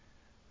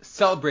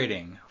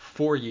celebrating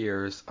 4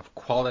 years of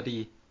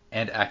quality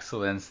and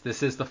excellence.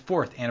 This is the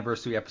 4th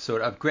anniversary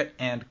episode of Grit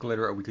and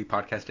Glitter, a weekly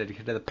podcast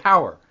dedicated to the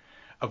power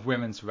of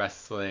women's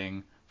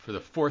wrestling for the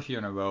 4th year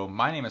in a row.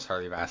 My name is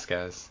Harley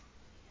Vasquez.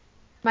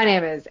 My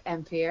name is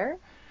Empire.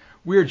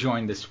 We're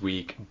joined this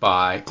week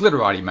by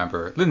Glitterati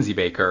member Lindsay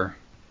Baker.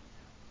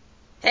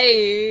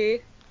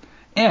 Hey!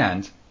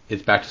 And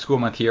it's back to school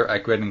month here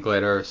at Grit and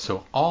Glitter,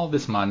 so all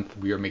this month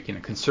we are making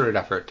a concerted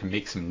effort to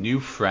make some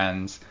new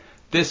friends.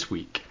 This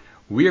week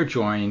we are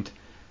joined,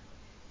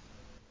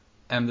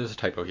 and there's a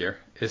typo here.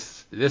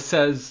 This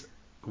says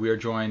we are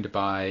joined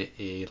by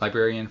a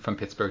librarian from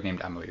Pittsburgh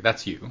named Emily.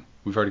 That's you.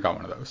 We've already got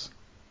one of those.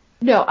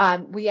 No,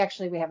 we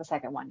have a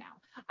second one now.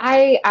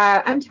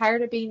 I'm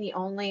tired of being the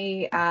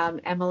only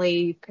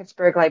Emily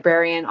Pittsburgh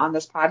librarian on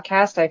this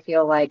podcast. I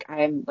feel like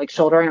I'm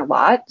shouldering a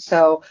lot,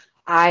 so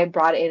I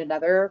brought in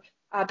another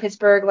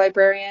Pittsburgh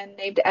librarian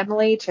named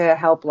Emily to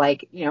help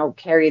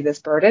carry this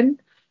burden.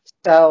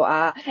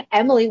 So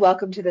Emily,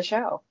 welcome to the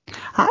show.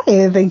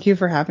 Hi, thank you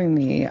for having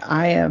me.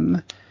 I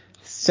am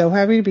so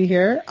happy to be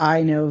here.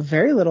 I know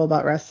very little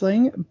about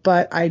wrestling,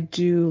 but I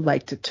do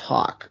like to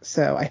talk,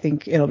 so I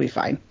think it'll be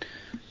fine.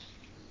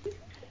 All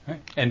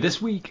right. And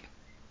this week,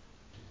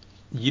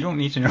 you don't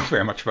need to know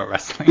very much about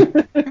wrestling.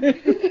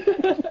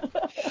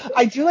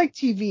 I do like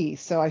TV,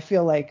 so I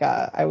feel like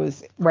I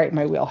was right in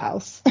my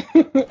wheelhouse.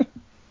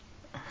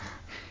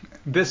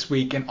 This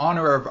week, in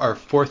honor of our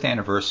 4th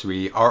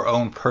anniversary, our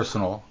own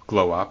personal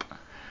glow up,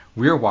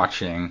 we're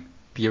watching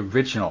the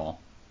original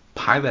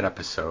pilot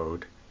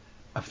episode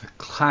of the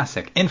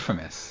classic,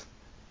 infamous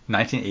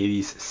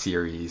 1980s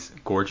series,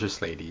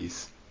 Gorgeous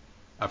Ladies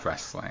of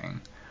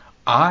Wrestling.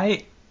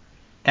 I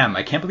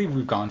can't believe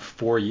we've gone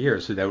 4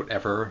 years without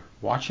ever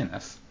watching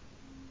this.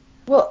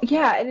 Well,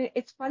 yeah, and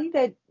it's funny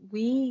that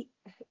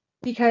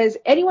because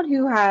anyone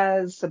who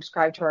has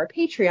subscribed to our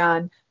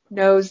Patreon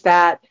knows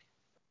that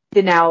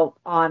the now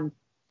on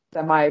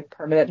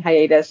semi-permanent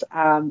hiatus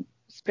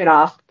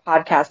spin-off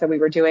podcast that we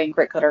were doing,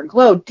 Grit, Glitter, and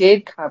Glow,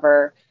 did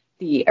cover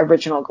the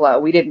original Glow.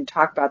 We didn't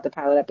talk about the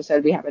pilot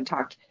episode. We haven't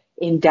talked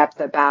in depth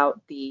about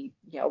the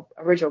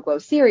original Glow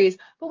series,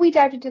 but we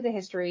dived into the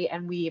history,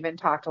 and we even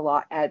talked a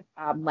lot at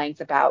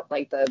length about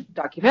the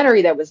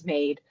documentary that was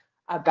made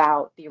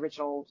about the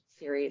original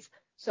series.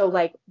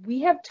 So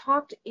we have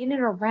talked in and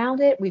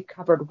around it. We've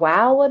covered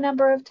WoW a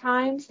number of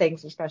times,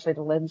 thanks especially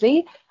to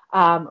Lindsay.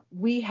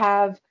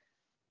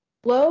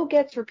 Glow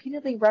gets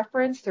repeatedly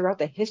referenced throughout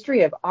the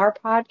history of our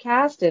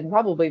podcast and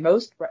probably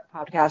most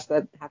podcasts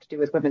that have to do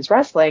with women's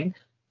wrestling.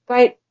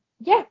 But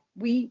yeah,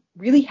 we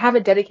really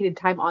haven't dedicated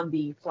time on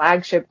the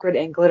flagship Grit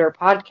and Glitter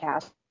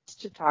podcast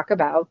to talk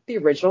about the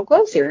original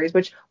Glow series,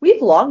 which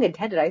we've long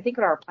intended. I think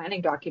in our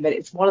planning document,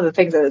 it's one of the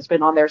things that has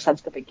been on there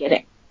since the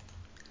beginning.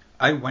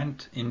 I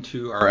went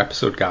into our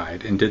episode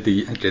guide and did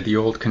the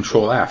old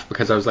Control F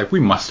because I was like, we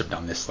must have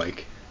done this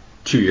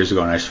 2 years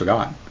ago and I just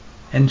forgot.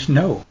 And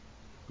no,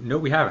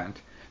 we haven't.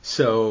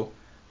 So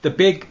the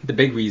big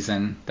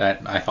reason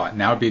that I thought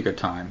now would be a good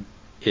time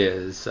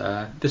is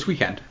this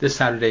weekend. This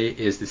Saturday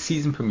is the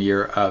season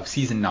premiere of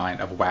season 9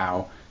 of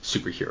WoW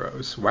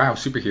Superheroes. WoW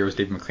Superheroes,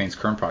 David McLean's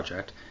current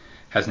project,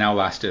 has now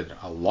lasted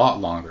a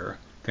lot longer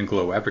than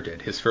Glow ever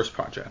did, his first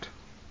project.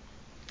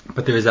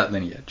 But there is that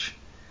lineage.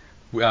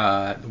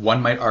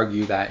 One might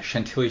argue that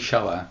Chantilly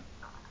Shella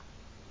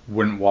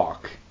wouldn't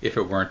walk if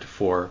it weren't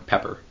for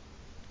Pepper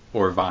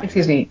or Vine.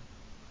 Excuse me.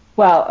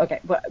 Well, okay.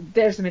 Well,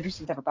 there's some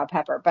interesting stuff about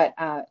Pepper, but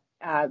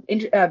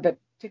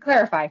to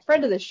clarify,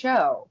 friend of the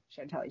show,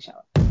 Chantilly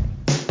Shella.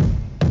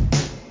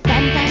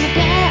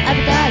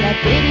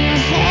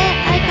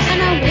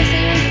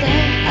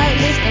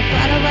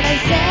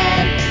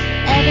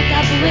 Every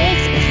couple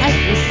weeks, it's like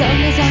the song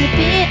is on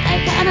repeat. I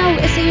kinda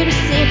wish you to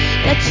see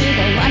that you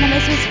don't wanna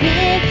mess with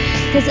me.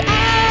 'Cause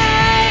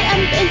I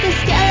am pink as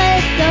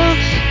skeleton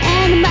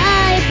and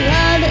my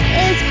blood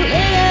is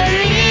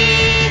glittery.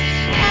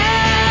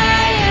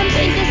 I am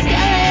pink as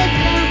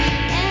skeleton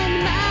and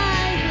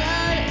my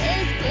blood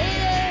is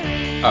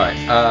glittery.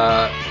 Alright,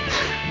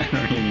 I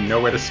don't even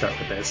know where to start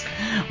with this.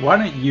 Why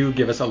don't you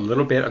give us a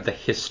little bit of the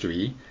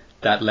history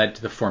that led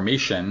to the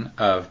formation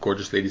of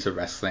Gorgeous Ladies of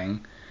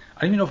Wrestling?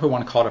 I don't even know if I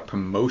want to call it a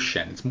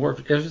promotion. It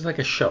was just like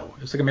a show.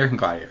 It was like American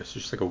Gladiators. It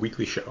was just like a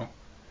weekly show.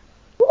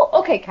 Well,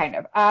 okay, kind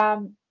of.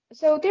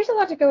 So there's a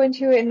lot to go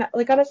into, and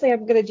honestly,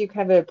 I'm gonna do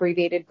kind of an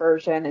abbreviated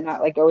version and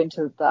not go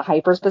into the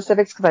hyper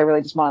specifics because I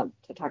really just want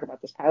to talk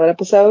about this pilot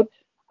episode.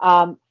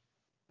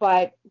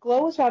 But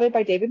Glow was founded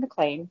by David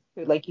McLean,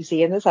 who, you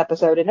see in this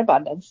episode, in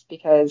abundance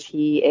because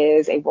he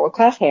is a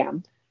world-class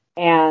ham,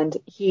 and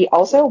he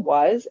also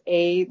was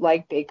a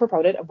big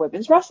proponent of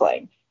women's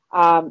wrestling.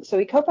 So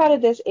he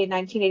co-founded this in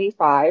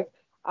 1985.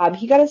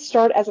 He got his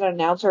start as an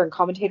announcer and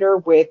commentator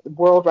with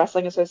World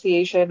Wrestling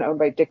Association, owned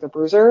by Dick the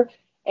Bruiser.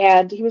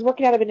 And he was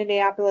working out of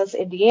Indianapolis,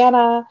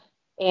 Indiana.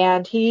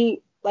 And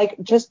he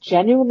just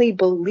genuinely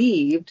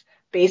believed,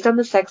 based on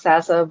the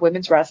success of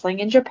women's wrestling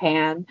in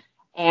Japan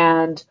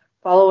and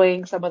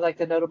following some of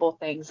the notable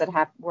things that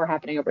were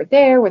happening over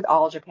there with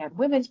All Japan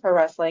Women's Pro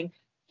Wrestling,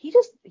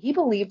 he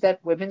believed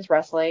that women's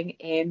wrestling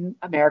in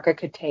America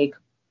could take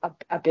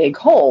a big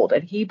hold,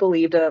 and he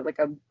believed a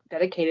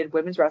dedicated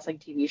women's wrestling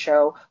TV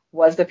show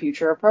was the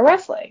future of pro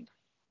wrestling.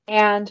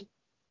 And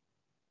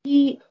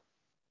he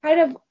kind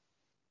of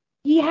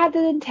he had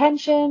the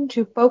intention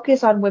to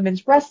focus on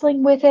women's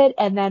wrestling with it,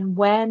 and then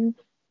when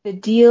the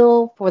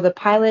deal for the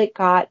pilot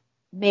got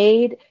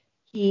made,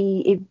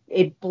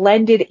 it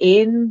blended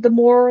in the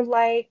more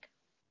like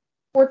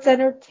sports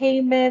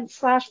entertainment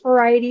 /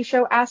 variety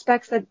show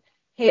aspects that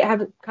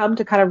have come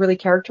to kind of really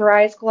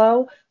characterize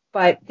Glow.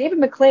 But David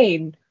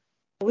McLane,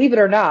 believe it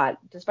or not,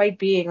 despite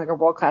being like a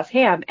world-class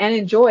ham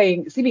and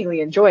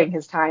seemingly enjoying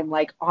his time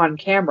like on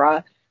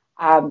camera,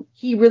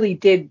 he really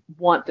did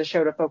want the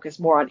show to focus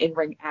more on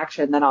in-ring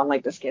action than on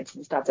like the skits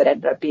and stuff that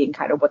ended up being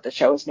kind of what the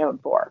show is known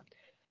for.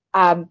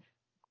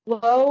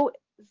 Glow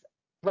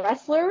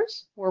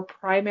wrestlers were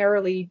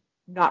primarily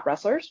not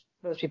wrestlers.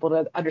 Most people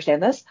don't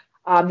understand this.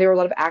 There were a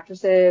lot of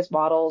actresses,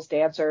 models,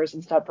 dancers,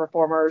 and stunt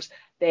performers.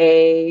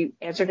 They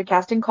answered a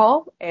casting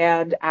call,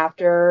 and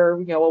after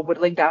a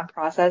whittling down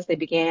process, they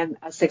began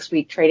a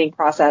 6-week training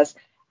process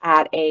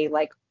at a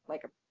LA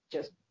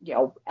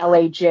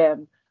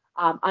gym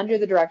under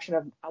the direction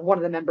of one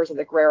of the members of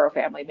the Guerrero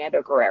family,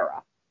 Mando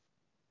Guerrero.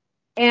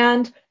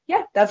 And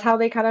yeah, that's how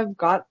it kind of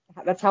got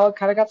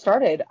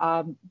started.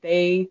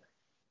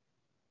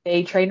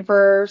 They trained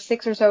for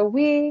 6 or so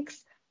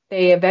weeks.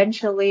 They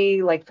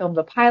eventually filmed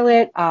a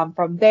pilot.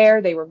 From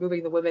there, they were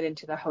moving the women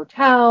into the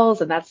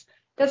hotels, and that's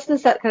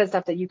the kind of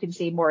stuff that you can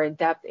see more in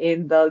depth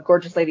in the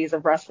Gorgeous Ladies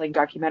of Wrestling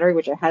documentary,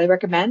 which I highly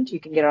recommend. You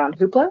can get it on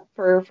Hoopla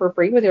for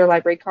free with your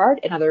library card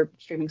and other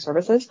streaming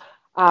services.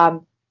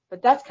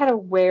 But that's kind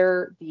of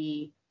where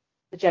the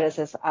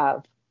genesis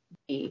of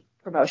the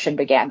promotion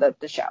began,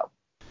 the show.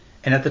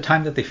 And at the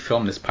time that they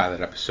filmed this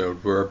pilot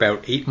episode, we're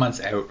about 8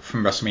 months out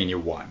from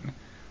WrestleMania 1,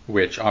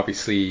 which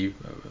obviously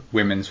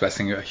women's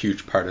wrestling, a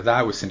huge part of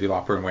that with Cyndi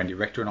Lauper and Wendy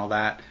Richter and all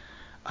that.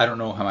 I don't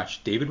know how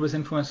much David was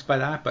influenced by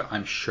that, but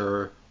I'm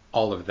sure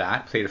all of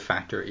that played a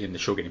factor in the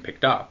show getting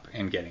picked up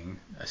and getting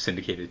a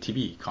syndicated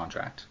TV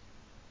contract.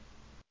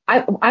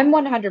 I'm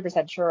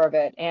 100% sure of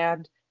it.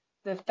 And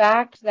the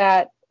fact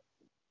that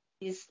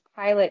this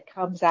pilot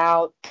comes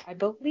out, I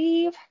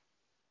believe,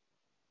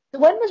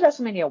 when was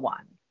WrestleMania 1?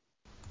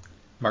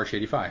 March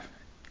 85.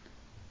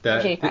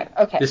 March 85,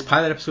 okay. This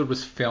pilot episode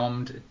was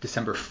filmed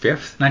December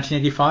 5th,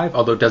 1985,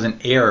 although it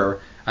doesn't air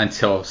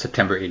until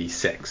September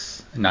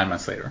 86, 9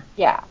 months later.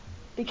 Yeah,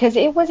 because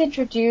it was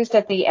introduced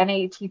at the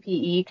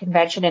NATPE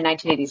convention in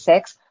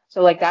 1986.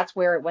 So that's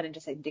where it went into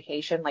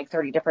syndication,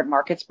 30 different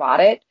markets bought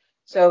it.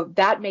 So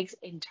that makes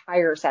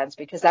entire sense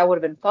because that would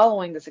have been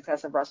following the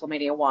success of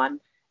WrestleMania 1.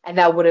 And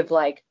that would have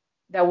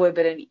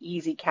been an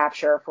easy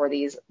capture for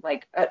these,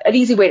 an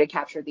easy way to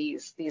capture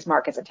these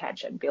markets'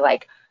 attention. Be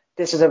like,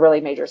 this is a really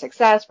major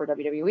success for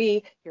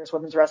WWE. Here's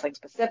women's wrestling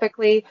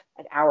specifically,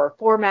 an hour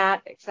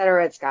format,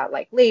 etc. It's got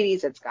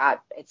ladies, it's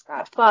got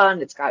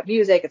fun, it's got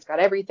music, it's got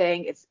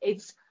everything.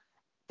 It's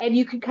and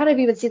you can kind of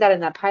even see that in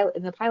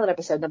the pilot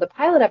episode. Now the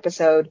pilot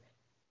episode,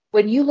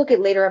 when you look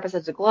at later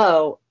episodes of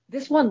Glow,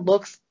 this one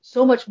looks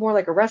so much more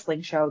like a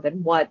wrestling show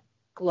than what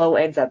Glow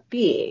ends up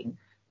being.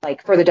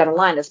 Further down the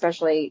line,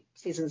 especially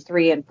seasons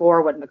 3 and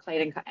 4, when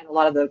McLane and a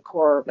lot of the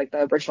core,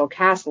 the original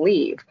cast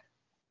leave.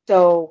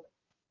 So,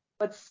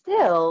 but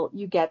still,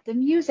 you get the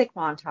music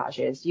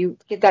montages, you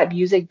get that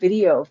music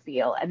video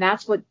feel, and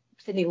that's what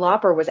Cyndi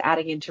Lauper was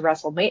adding into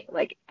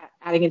WrestleMania,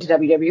 adding into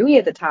WWE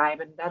at the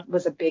time, and that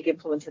was a big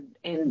influence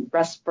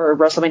for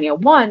WrestleMania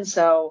 1.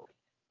 So,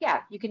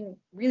 yeah, you can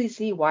really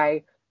see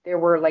why there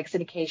were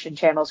syndication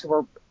channels who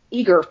were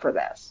eager for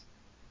this.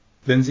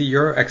 Lindsay,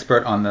 you're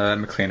expert on the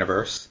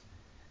McLaneverse.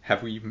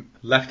 Have we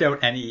left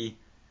out any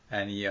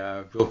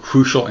real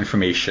crucial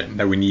information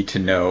that we need to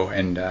know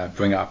and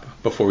bring up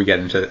before we get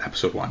into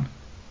episode 1?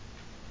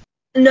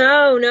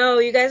 No,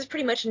 you guys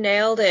pretty much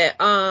nailed it.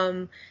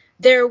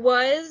 There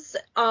was,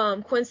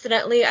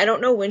 coincidentally, I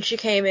don't know when she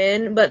came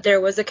in, but there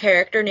was a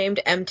character named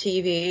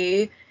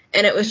MTV,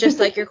 and it was just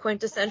your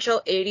quintessential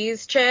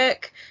 80s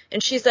chick,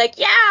 and she's like,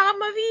 yeah,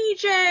 I'm a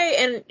VJ,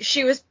 and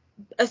she was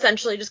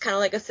essentially just kind of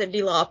like a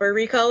Cyndi Lauper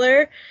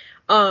recolor.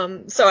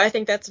 So I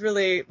think that's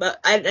really,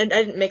 I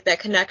didn't make that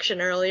connection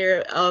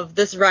earlier of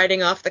this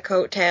riding off the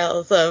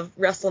coattails of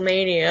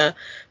WrestleMania,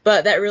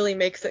 but that really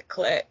makes it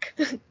click.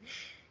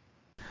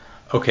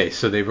 Okay,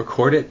 so they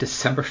recorded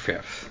December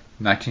 5th,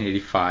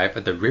 1985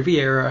 at the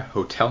Riviera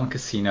Hotel and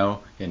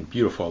Casino in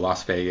beautiful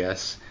Las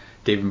Vegas.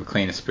 David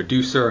McLane is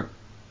producer,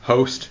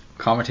 host,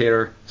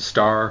 commentator,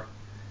 star,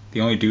 the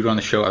only dude on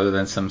the show other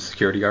than some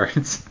security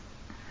guards.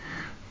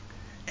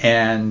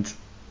 And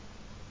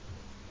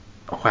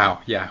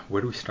wow, yeah,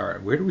 where do we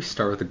start? Where do we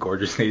start with the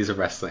Gorgeous Ladies of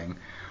Wrestling?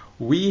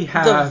 We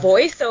have the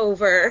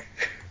voiceover.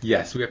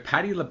 Yes, we have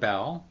Patti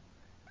LaBelle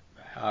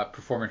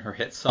performing her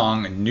hit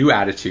song New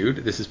Attitude.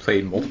 This is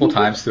played multiple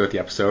times throughout the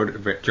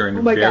episode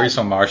during various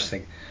homage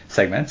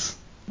segments.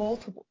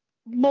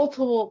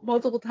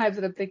 Multiple times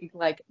that I'm thinking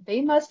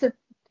they must have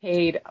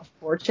paid a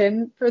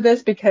fortune for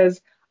this, because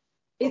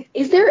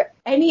is there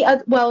any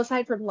other, well,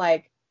 aside from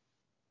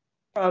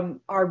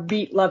from our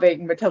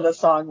beat-loving Matilda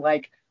song,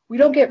 like, we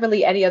don't get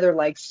really any other,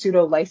 like,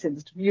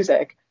 pseudo-licensed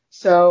music.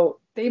 So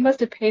they must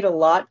have paid a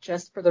lot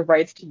just for the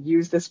rights to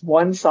use this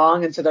one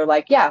song. And so they're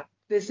like, yeah,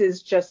 this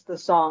is just the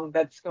song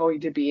that's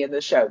going to be in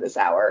the show this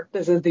hour.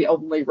 This is the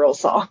only real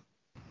song.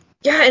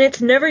 Yeah, and it's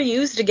never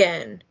used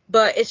again,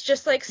 but it's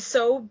just, like,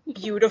 so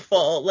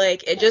beautiful.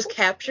 Like, it just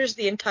captures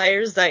the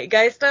entire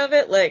zeitgeist of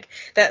it. Like,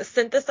 that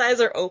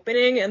synthesizer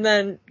opening, and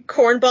then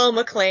Cornball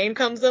McLean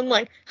comes in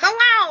like,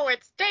 hello,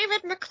 it's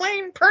David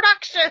McLean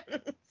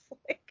Productions!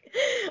 Like,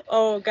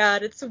 oh,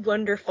 God, it's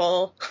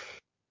wonderful.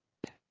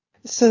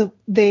 So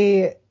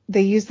they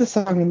use the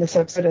song in this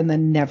episode and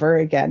then never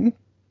again.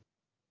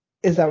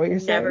 Is that what you're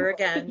saying? Never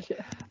again.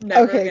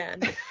 Never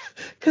again.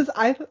 Because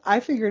I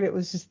figured it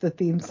was just the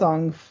theme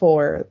song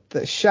for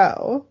the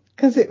show,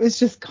 because it was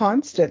just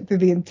constant through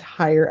the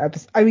entire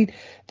episode. I mean,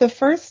 the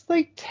first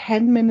like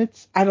 10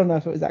 minutes, I don't know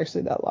if it was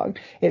actually that long.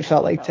 It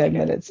felt like 10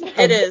 minutes.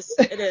 It is.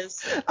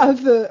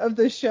 Of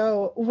the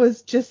show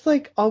was just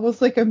like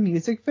almost like a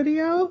music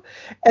video,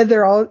 and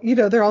they're all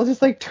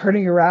just like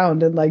turning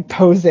around and like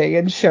posing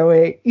and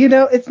showing,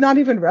 it's not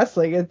even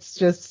wrestling. It's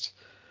just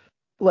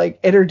like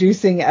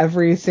introducing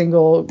every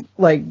single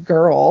like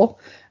girl.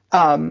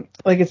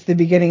 Like it's the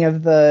beginning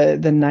of the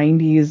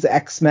 90s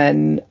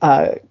X-Men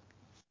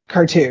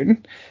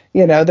cartoon.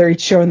 They're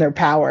each showing their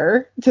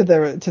power to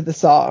the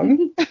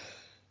song.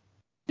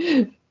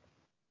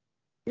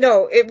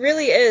 No, it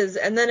really is.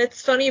 And then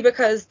it's funny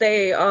because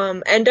they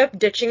end up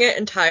ditching it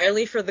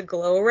entirely for the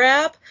glow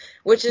rap,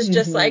 which is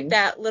just like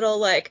that little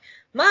like,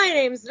 my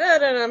name's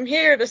Dud and I'm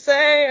here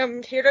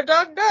to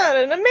dog Dud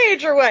in a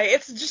major way.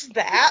 It's just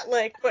that,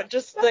 like, but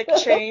just like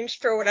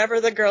changed for whatever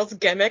the girl's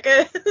gimmick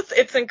is.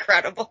 It's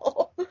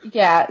incredible.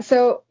 Yeah,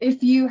 so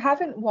if you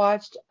haven't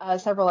watched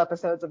several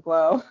episodes of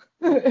Glow,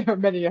 or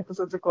many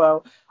episodes of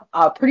Glow,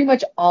 pretty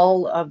much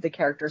all of the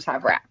characters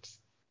have raps.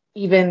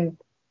 Even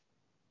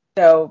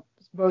though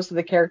most of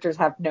the characters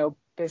have no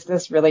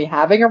business really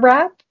having a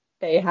rap,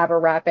 they have a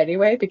rap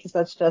anyway, because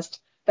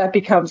that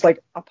becomes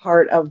like a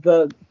part of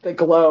the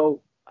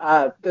Glow,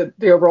 the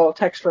overall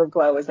texture of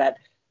Glow is that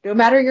no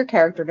matter your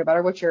character, no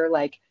matter what your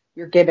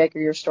gimmick or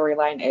your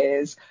storyline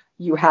is,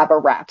 you have a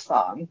rap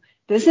song.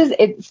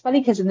 It's funny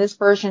because in this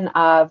version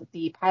of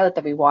the pilot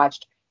that we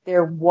watched,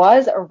 there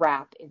was a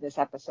rap in this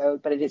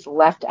episode, but it is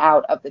left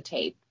out of the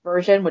tape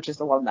version, which is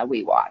the one that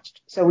we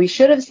watched. So we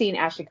should have seen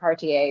Ashley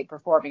Cartier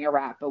performing a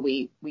rap, but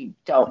we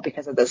don't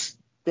because of this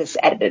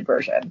edited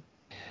version.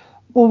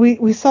 Well,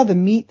 we saw the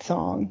meat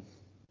song.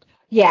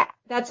 Yeah,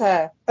 that's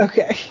a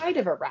okay kind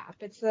of a rap.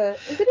 There's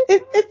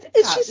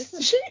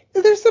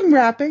some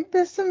rapping.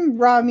 There's some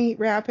raw meat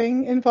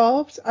rapping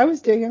involved. I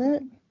was digging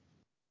it.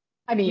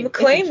 I mean,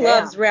 McLean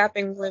loves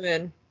rapping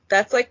women.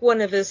 That's like one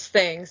of his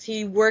things.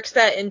 He works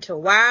that into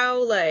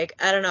WoW. Like,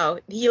 I don't know.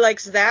 He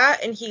likes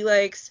that, and he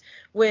likes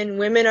when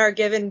women are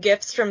given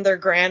gifts from their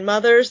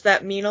grandmothers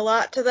that mean a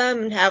lot to them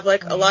and have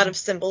like a lot of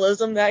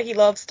symbolism that he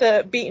loves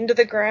to beat into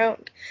the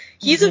ground.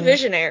 He's a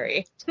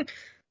visionary.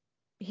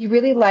 He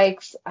really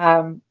likes,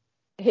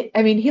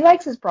 he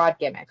likes his broad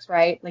gimmicks,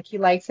 right? Like he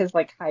likes his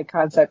like high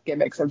concept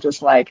gimmicks of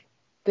just like,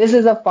 this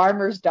is a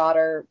farmer's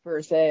daughter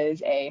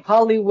versus a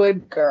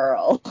Hollywood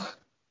girl.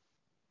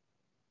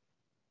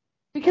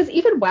 Because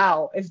even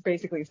WoW is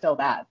basically still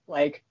that.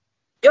 Like,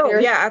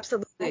 yeah,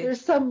 absolutely.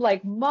 There's some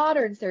like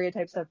modern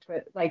stereotype stuff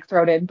like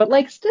thrown in, but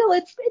like still,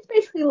 it's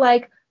basically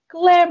like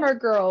glamour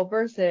girl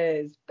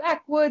versus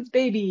backwoods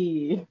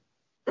baby.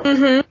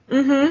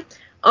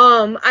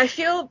 I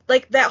feel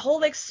like that whole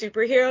like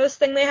superheroes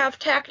thing they have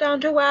tacked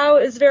onto WoW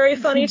is very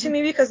funny to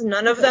me because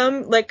none of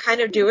them like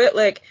kind of do it.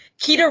 Like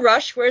Keita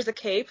Rush wears a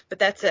cape, but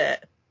that's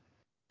it.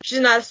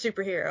 She's not a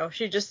superhero.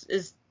 She just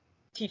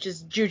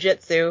teaches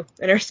jujitsu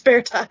in her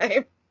spare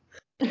time.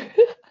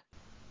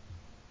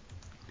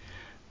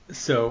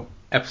 So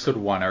episode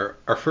 1,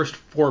 our first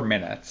 4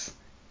 minutes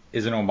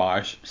is an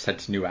homage set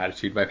to New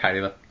Attitude by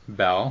Patti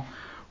LaBelle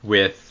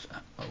with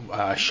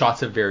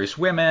shots of various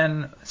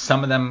women.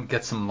 Some of them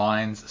get some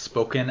lines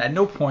spoken. At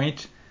no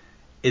point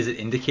is it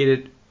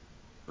indicated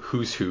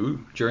who's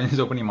who during this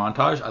opening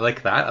montage. I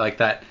like that. I like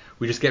that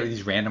we just get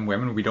these random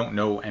women. We don't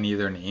know any of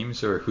their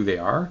names or who they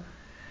are.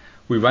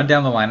 We run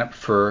down the lineup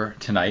for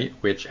tonight,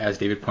 which, as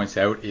David points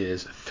out,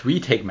 is 3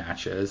 tag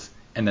matches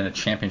and then a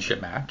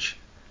championship match.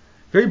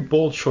 Very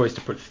bold choice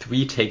to put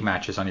 3 tag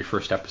matches on your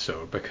first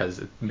episode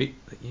because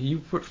you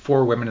put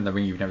 4 women in the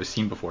ring you've never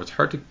seen before. It's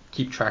hard to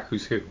keep track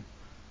who's who.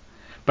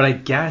 But I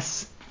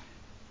guess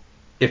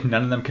if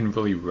none of them can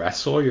really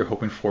wrestle, you're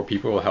hoping 4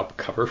 people will help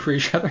cover for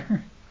each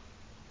other.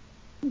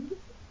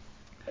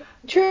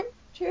 True.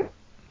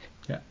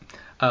 Yeah.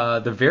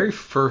 The very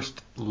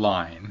first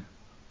line,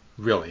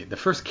 really, the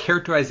first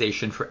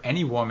characterization for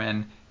any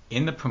woman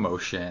in the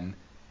promotion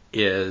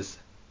is,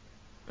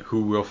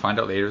 who we'll find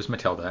out later is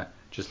Matilda,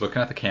 just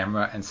looking at the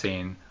camera and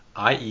saying,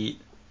 I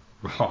eat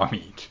raw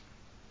meat.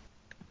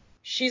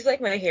 She's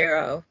like my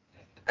hero.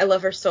 I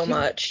love her so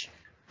much.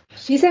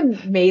 She's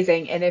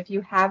amazing. And if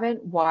you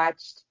haven't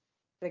watched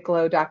the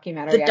Glow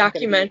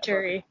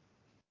documentary,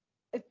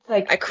 it's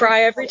like, I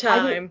cry every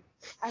time.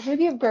 I'm going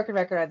to be a broken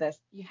record on this.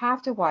 You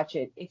have to watch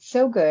it. It's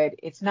so good.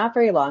 It's not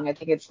very long. I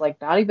think it's like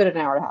not even an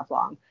hour and a half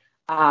long.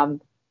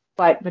 Um,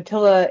 but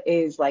Matilda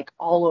is like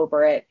all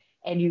over it.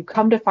 And you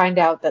come to find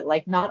out that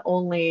like not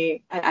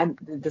only,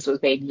 this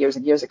was made years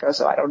and years ago,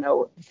 so I don't know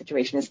what the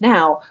situation is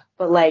now,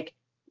 but like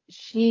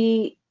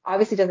she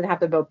obviously doesn't have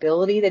the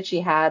mobility that she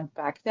had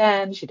back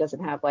then. She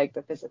doesn't have like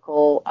the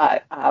physical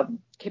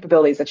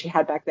capabilities that she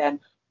had back then.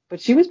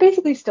 But she was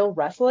basically still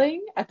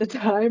wrestling at the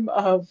time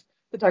of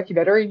the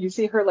documentary. You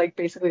see her like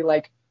basically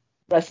like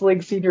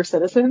wrestling senior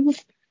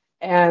citizens,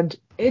 and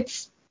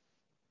it's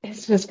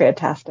just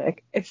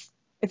fantastic. It's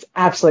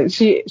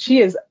absolutely she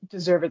is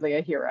deservedly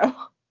a hero.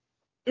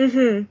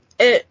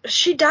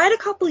 She died a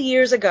couple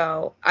years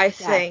ago, I Yes.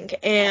 think,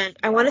 and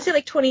I want to say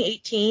like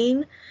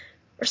 2018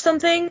 or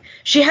something.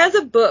 She has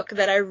a book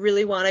that I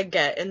really want to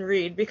get and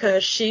read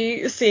because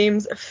she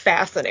seems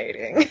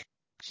fascinating.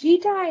 She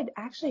died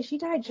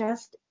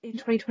just in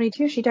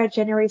 2022. She died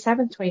January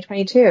 7th,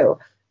 2022.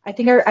 I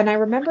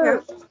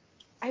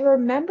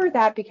remember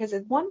that because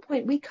at one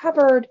point we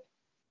covered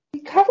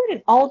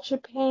an All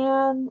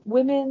Japan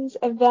women's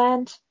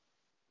event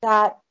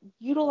that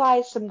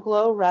utilized some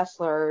Glow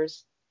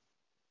wrestlers.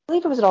 I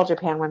believe it was an All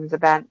Japan women's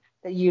event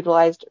that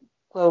utilized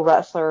Glow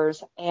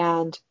wrestlers,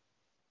 and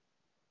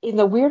in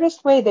the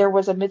weirdest way, there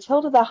was a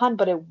Matilda the Hun,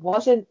 but it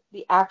wasn't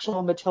the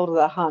actual Matilda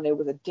the Hun. It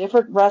was a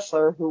different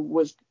wrestler who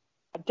was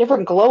a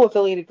different Glow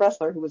affiliated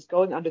wrestler who was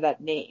going under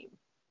that name.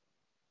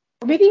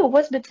 Or maybe it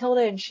was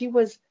Matilda and she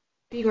was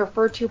being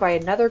referred to by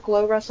another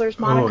Glow wrestler's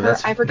moniker.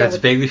 I forget.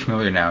 That's vaguely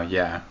familiar now.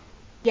 Yeah.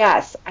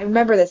 Yes, I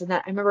remember this, and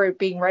I remember it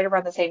being right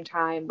around the same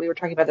time we were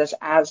talking about this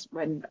as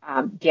when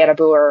Deanna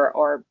Boer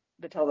or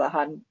Matilda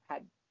Hun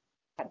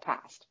had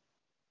passed.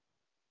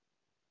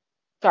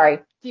 Sorry,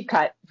 deep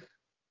cut.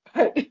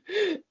 But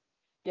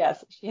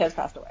yes, she has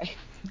passed away.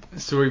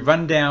 So we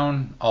run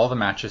down all the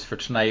matches for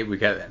tonight. We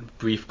get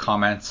brief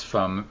comments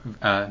from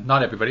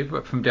not everybody,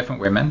 but from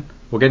different women.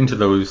 We'll get into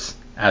those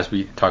as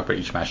we talk about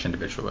each match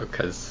individually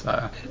because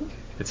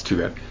it's too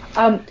good.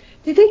 Do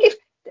you think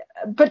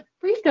but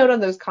brief note on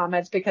those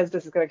comments because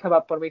this is going to come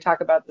up when we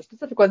talk about the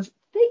specific ones.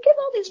 They give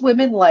all these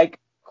women like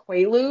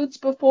quaaludes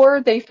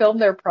before they film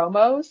their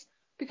promos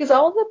because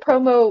all the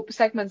promo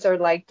segments are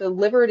like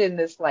delivered in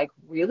this like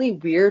really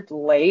weird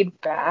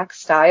laid back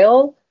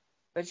style.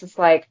 It's just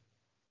like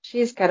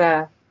she's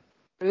gonna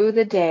rue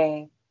the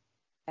day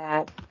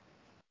that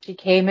she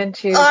came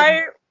into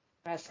I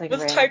wrestling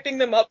was ring. typing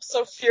them up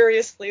so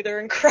furiously. They're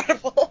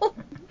incredible.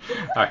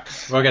 All right,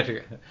 we'll get to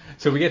it.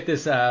 So we get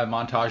this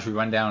montage. We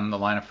run down the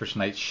lineup for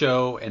tonight's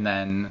show, and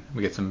then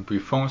we get some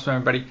brief promos from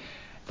everybody.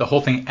 The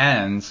whole thing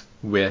ends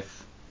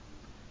with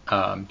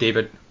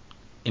David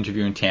trying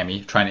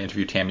to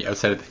interview Tammy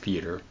outside of the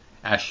theater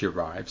as she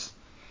arrives.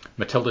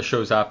 Matilda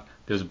shows up.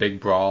 There's a big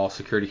brawl.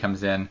 Security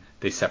comes in.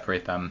 They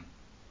separate them.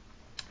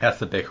 That's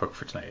the big hook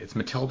for tonight. It's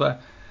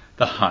Matilda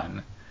the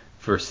Hun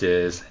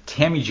versus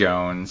Tammy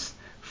Jones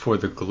for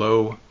the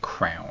Glow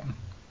crown.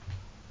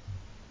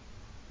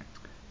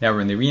 Now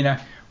we're in the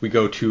arena. We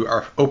go to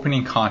our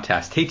opening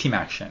contest, tag team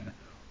action.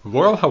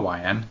 Royal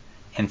Hawaiian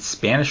and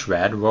Spanish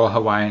Red. Royal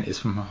Hawaiian is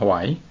from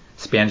Hawaii.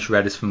 Spanish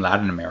Red is from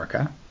Latin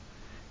America.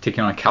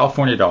 Taking on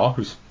California Doll,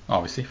 who's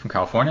obviously from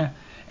California,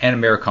 and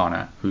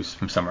Americana, who's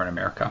from somewhere in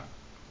America.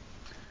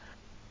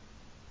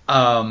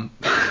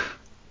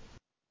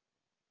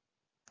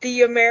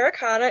 The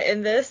Americana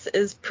in this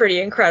is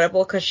pretty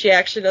incredible because she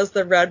actually does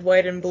the red,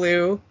 white, and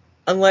blue,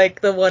 unlike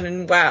the one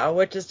in WoW,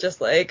 which is just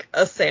like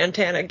a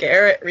Santana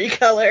Garrett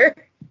recolor.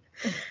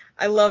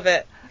 I love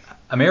it.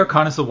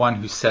 Americana's the one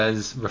who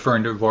says,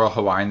 referring to Royal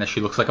Hawaiian, that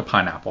she looks like a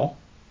pineapple.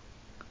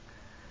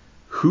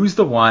 Who's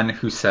the one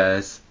who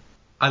says,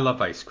 I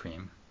love ice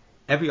cream.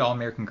 Every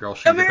all-American girl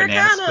should eat a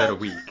banana split a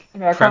week,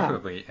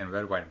 preferably in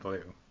red, white, and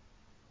blue.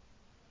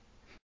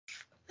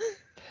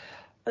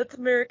 That's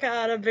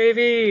Americana,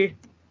 baby.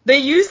 They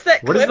used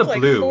that What clip is the like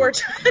blue? 4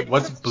 times.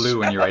 What's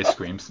blue in your ice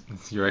cream?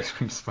 Your ice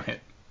cream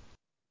split.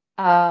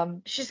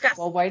 She's got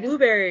white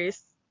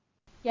blueberries.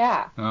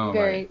 Yeah. Oh,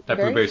 right. That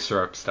blueberry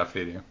syrup stuff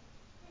they do.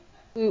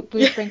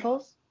 Blue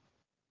sprinkles.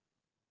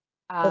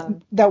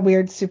 That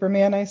weird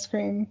Superman ice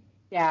cream.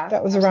 Yeah.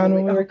 That was around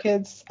when we were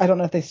kids. I don't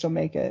know if they still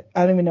make it.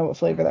 I don't even know what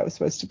flavor that was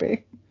supposed to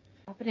be.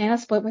 A banana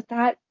split with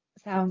that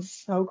sounds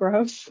so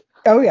gross.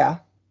 Oh, yeah.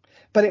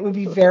 But it would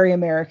be very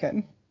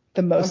American.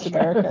 The most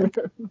American.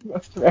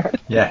 Most American.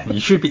 Yeah,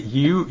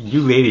 you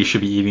ladies should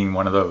be eating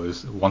one of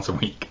those once a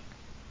week.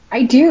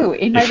 I do.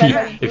 In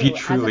my if you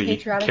truly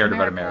cared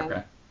about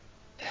America.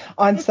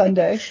 On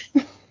Sunday.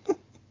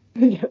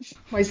 Yes.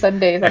 My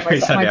Sundays Every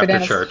Sunday my after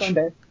banana church.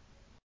 Sunday.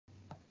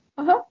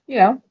 You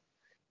know.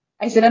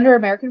 I sit under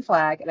American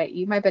flag and I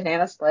eat my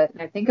banana split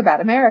and I think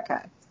about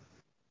America.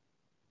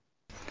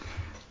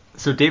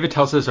 So David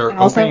tells us our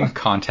opening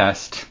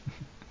contest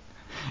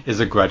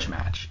is a grudge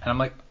match. And I'm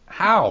like,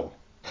 how?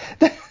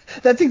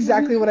 That's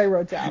exactly what I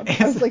wrote down.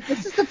 I was like,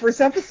 this is the first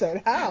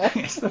episode. How?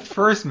 It's the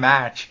first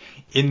match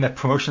in the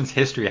promotion's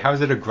history. How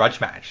is it a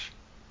grudge match?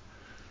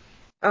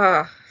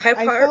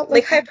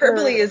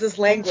 Hyperbole is his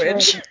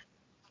language.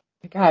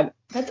 God,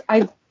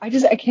 I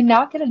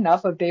cannot get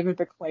enough of David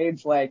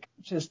McLean's like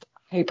just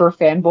hyper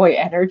fanboy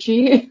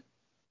energy.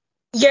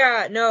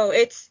 Yeah, no,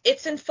 it's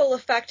in full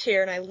effect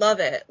here, and I love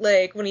it.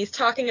 Like when he's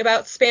talking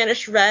about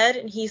Spanish Red,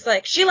 and he's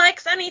like, "She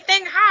likes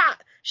anything hot.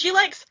 She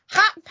likes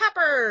hot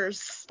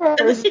peppers," and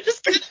then he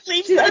just kind of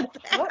leaves She's it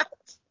like, at what? that.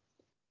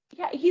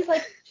 Yeah, he's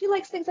like, she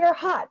likes things that are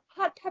hot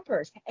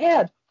peppers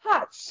and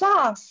hot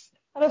sauce.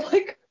 And I'm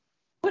like,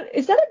 what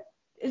is that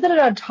an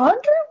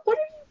entendre? What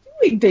are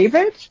you doing,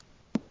 David?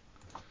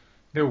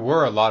 There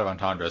were a lot of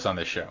entendres on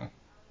this show.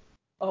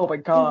 Oh my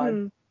God.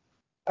 hmm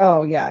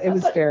Oh yeah, it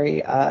was But very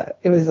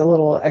it was a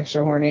little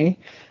extra horny.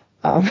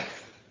 Um,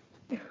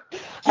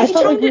 I He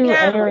felt like toned we it were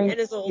down entering. in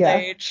his old Yeah.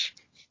 age.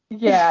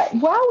 yeah,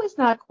 WoW is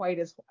not quite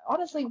as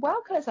honestly.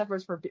 WoW kind of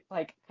suffers for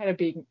like kind of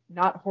being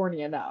not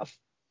horny enough.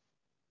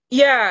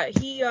 Yeah,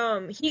 he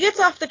gets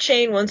off the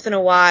chain once in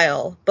a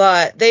while,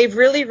 but they've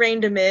really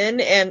reined him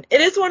in, and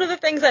it is one of the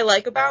things I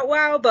like about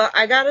WoW, but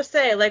I gotta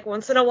say, like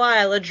once in a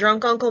while, a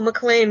drunk Uncle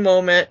McLean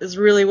moment is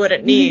really what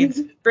it needs.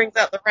 Brings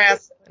out the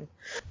wrestling.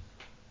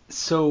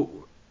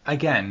 So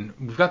again,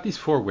 we've got these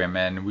four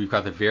women. We've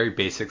got the very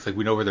basics, like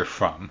we know where they're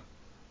from.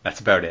 That's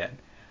about it.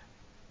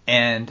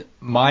 And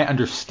my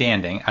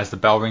understanding, as the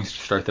bell rings to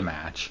start the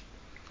match,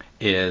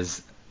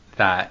 is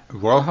that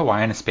Royal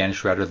Hawaiian and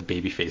Spanish Red are the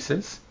baby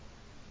faces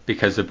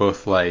because they're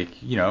both like,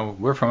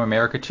 we're from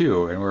America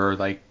too, and we're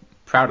like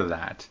proud of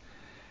that.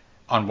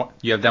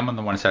 You have them on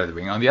the one side of the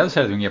ring. On the other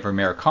side of the ring, you have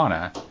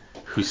Americana,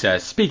 who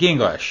says, "Speak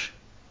English."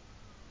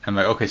 I'm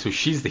like, okay, so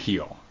she's the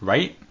heel,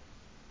 right?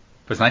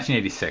 But it's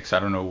 1986, so I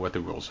don't know what the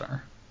rules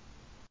are.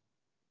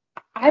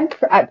 I'm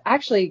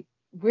actually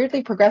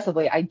weirdly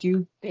progressively. I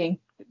do think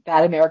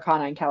that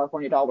Americana and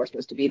California Doll were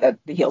supposed to be the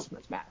heels in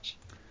this match.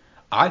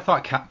 I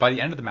thought by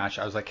the end of the match,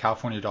 I was like,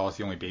 California Doll is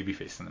the only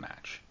babyface in the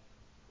match.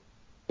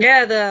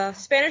 Yeah, the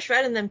Spanish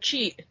Red and them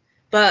cheat,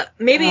 but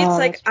maybe it's Oh,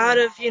 like that's out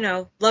true.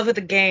 of, love of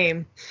the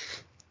game.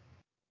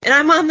 And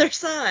I'm on their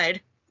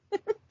side.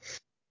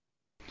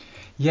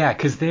 Yeah,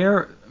 because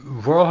they're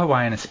Royal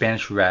Hawaiian and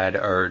Spanish Red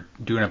are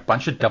doing a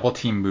bunch of double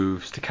team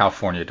moves to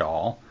California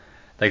Doll.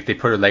 Like they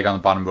put her leg on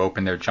the bottom rope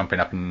and they're jumping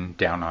up and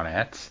down on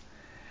it.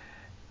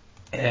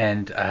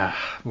 And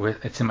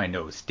it's in my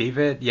notes.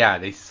 David, yeah,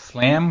 they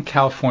slam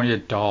California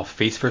Doll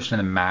face first in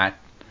the mat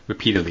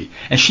repeatedly.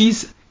 And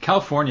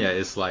California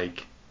is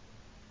like,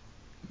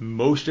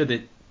 most of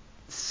the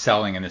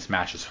selling in this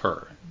match is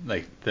her.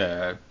 Like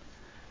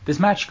this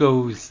match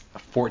goes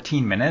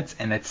 14 minutes,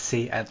 and let's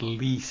say at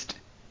least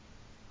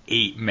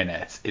 8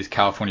 minutes is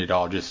California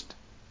Doll just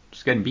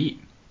getting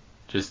beat,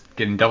 just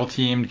getting double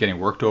teamed, getting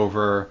worked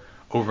over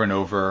and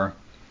over.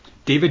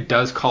 David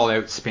does call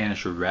out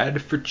Spanish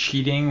Red for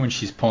cheating when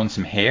she's pulling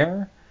some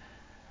hair,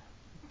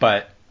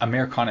 but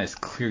Americana is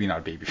clearly not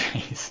a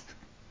babyface.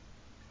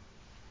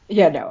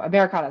 Yeah, no,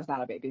 Americana is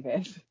not a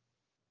babyface.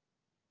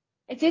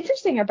 It's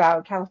interesting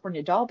about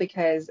California Doll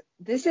because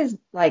this is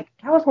like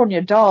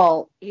California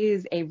Doll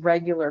is a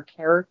regular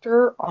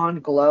character on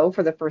Glow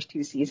for the first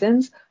two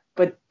seasons,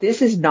 but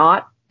this is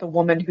not the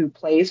woman who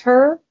plays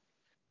her.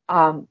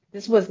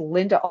 This was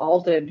Linda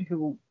Alden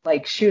who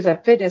like she was a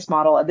fitness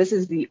model and this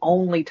is the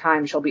only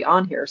time she'll be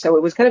on here. So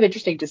it was kind of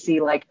interesting to see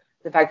like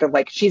the fact that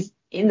like she's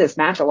in this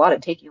match a lot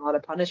and taking a lot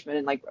of punishment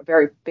and like a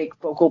very big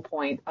focal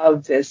point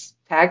of this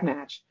tag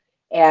match.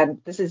 And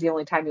this is the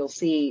only time you'll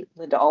see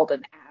Linda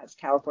Alden as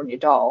California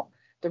Doll.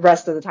 The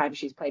rest of the time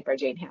she's played by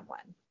Jane Hamlin.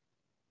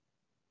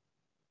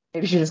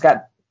 Maybe she just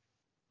got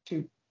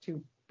too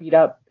beat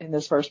up in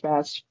this first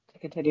match to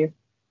continue.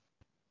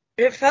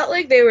 It felt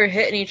like they were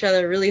hitting each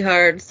other really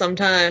hard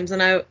sometimes,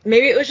 and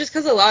maybe it was just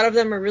because a lot of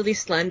them are really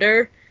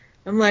slender.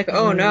 I'm like,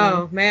 oh Mm.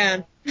 no,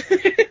 man.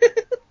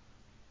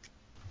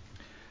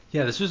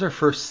 Yeah, this was our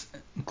first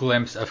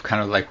glimpse of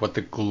kind of like what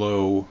the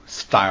Glow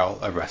style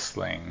of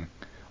wrestling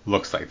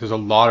looks like. There's a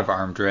lot of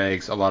arm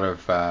drags, a lot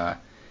of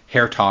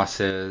hair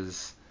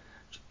tosses,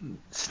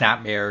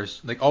 snapmares,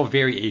 like all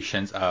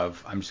variations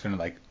of I'm just gonna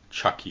like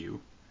chuck you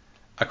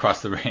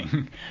across the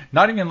ring.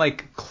 Not even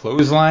like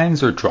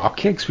clotheslines or drop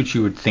kicks, which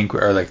you would think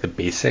are like the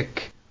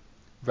basic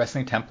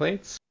wrestling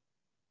templates.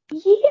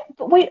 Yeah,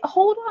 but wait,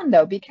 hold on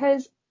though,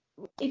 because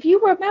if you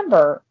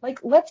remember, like,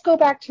 let's go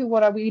back to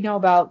what we know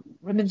about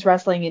women's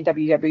wrestling in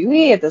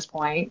WWE at this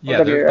point, or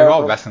Yeah, they're WWF,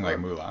 all wrestling like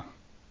Moolah.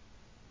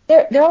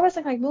 they're all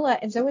wrestling like Moolah,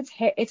 and so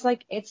it's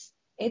like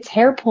it's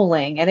hair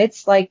pulling, and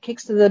it's like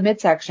kicks to the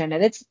midsection,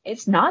 and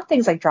it's not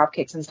things like drop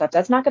kicks and stuff.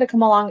 That's not going to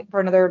come along for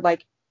another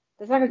like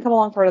that's not going to come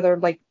along for another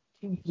like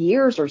 2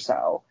 years or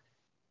so.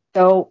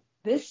 So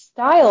this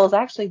style is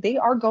actually they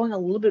are going a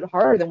little bit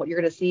harder than what you're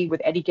going to see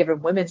with any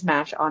given women's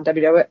match on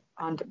WWF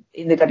on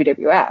in the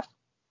WWF.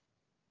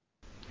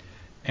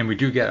 And we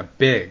do get a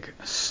big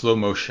slow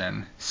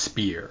motion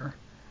spear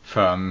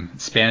from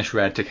Spanish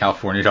Red to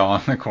California Doll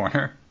in the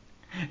corner.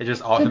 It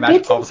just The the match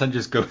bits all of and a sudden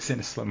just goes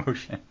into slow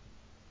motion.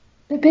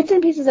 the bits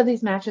and pieces of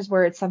these matches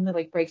where it's something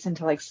like breaks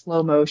into like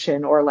slow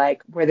motion or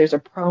like where there's a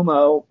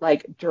promo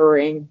like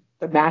during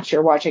the match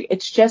you're watching.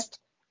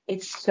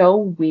 It's so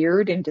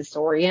weird and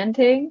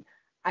disorienting.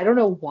 I don't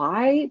know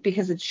why,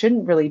 because it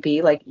shouldn't really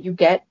be. Like, you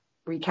get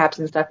recaps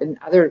and stuff in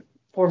other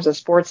forms of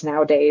sports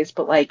nowadays,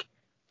 but like,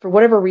 for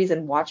whatever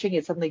reason, watching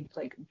it suddenly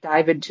like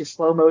dive into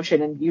slow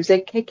motion and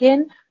music kick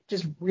in,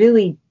 just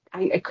really,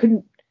 I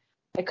couldn't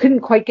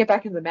quite get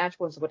back in the match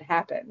once it would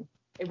happen.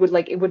 It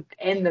would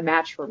end the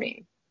match for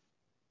me.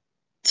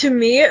 To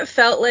me, it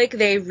felt like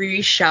they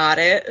reshot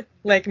it,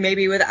 like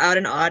maybe without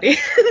an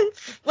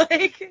audience.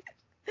 Like,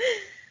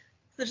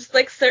 so just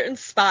like certain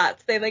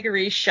spots they like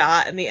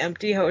reshot in the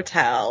empty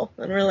hotel,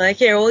 and we're like,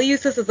 here, we'll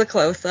use this as a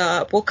close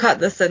up. We'll cut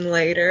this in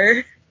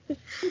later.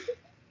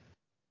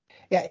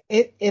 Yeah,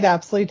 it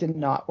absolutely did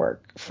not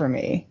work for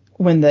me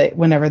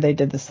whenever they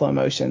did the slow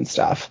motion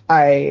stuff.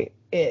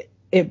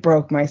 It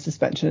broke my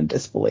suspension of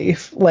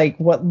disbelief. Like,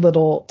 what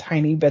little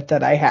tiny bit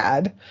that I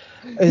had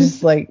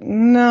is like,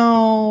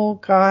 no,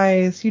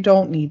 guys, you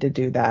don't need to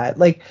do that.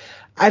 Like,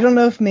 I don't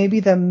know if maybe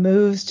the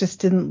moves just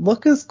didn't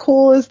look as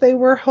cool as they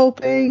were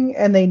hoping,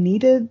 and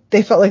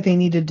they felt like they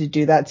needed to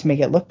do that to make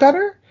it look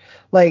better.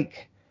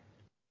 Like,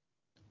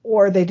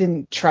 or they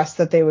didn't trust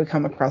that they would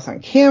come across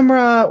on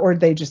camera, or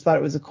they just thought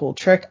it was a cool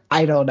trick.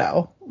 I don't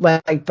know.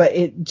 Like, but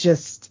it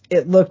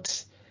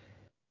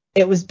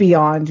was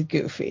beyond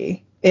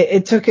goofy.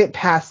 It took it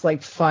past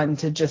like fun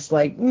to just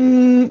like,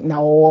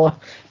 no,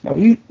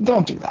 you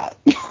don't do that.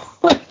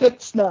 Like,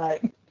 that's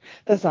not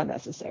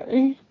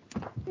necessary.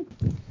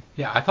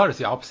 Yeah, I thought it was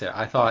the opposite.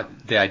 I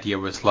thought the idea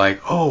was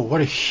like, oh,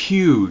 what a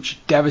huge,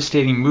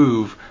 devastating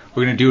move.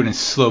 We're going to do it in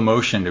slow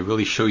motion to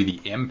really show you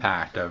the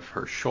impact of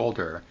her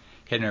shoulder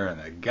hitting her in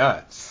the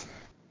guts.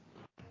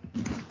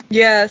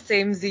 Yeah,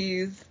 same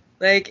Z's.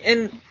 Like,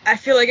 and I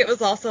feel like it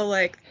was also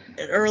like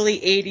an early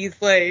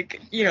 80s,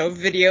 like, you know,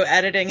 video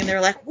editing, and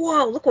they're like,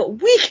 whoa, look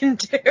what we can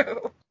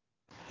do.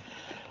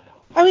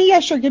 I mean,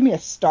 yeah, sure, give me a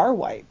star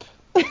wipe.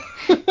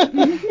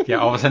 Yeah,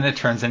 all of a sudden it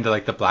turns into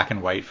like the black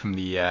and white from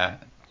the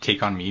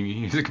Take On Me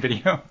music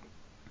video.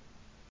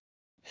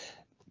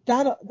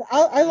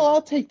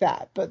 I'll take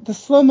that, but the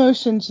slow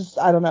motion, just,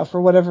 I don't know, for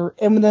whatever,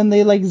 and then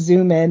they like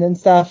zoom in and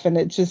stuff, and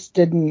it just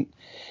didn't.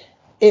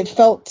 It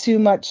felt too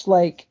much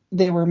like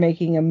they were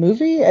making a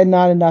movie and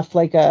not enough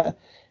like a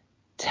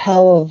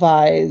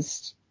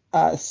televised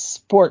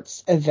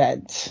sports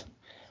event,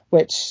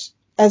 which,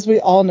 as we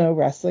all know,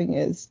 wrestling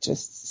is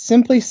just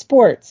simply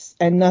sports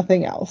and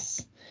nothing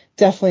else.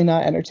 Definitely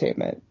not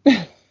entertainment.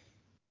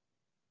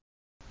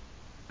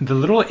 The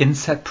little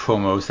inset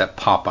promos that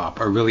pop up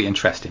are really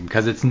interesting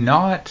because it's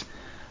not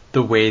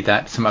the way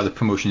that some other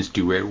promotions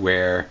do it,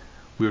 where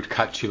we would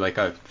cut to like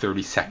a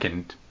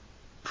 30-second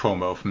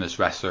promo from this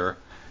wrestler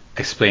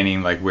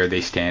explaining like where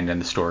they stand in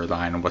the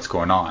storyline and what's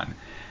going on.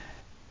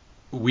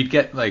 We'd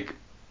get like,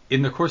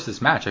 in the course of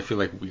this match, I feel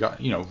like we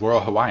got, Royal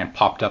Hawaiian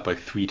popped up like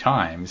 3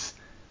 times,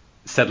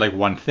 said like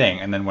one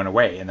thing and then went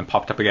away, and then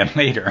popped up again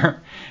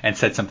later and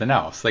said something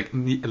else. Like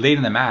late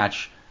in the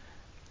match,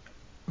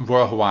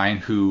 Royal Hawaiian,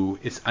 who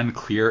it's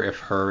unclear if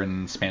her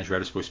and Spanish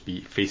Red are supposed to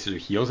be faces or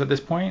heels at this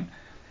point,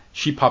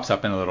 she pops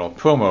up in a little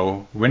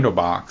promo window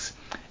box,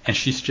 and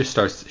she just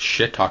starts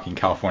shit talking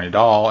California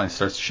Doll and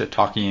starts shit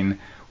talking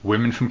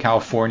women from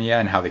California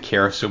and how they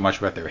care so much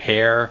about their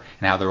hair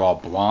and how they're all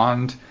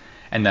blonde,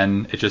 and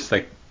then it just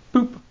like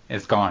boop,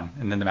 it's gone,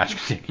 and then the match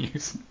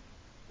continues.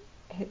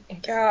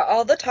 Yeah,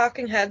 all the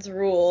talking heads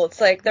rule.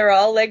 It's like they're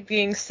all like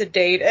being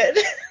sedated.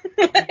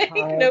 Like,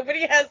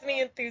 nobody has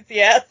any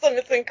enthusiasm.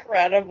 It's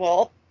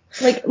incredible.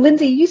 Like,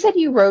 Lindsay, you said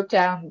you wrote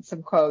down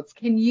some quotes.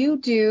 Can you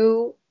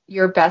do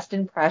your best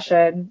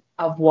impression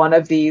of one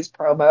of these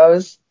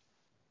promos?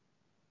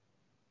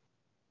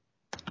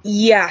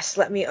 Yes,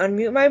 let me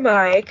unmute my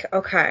mic.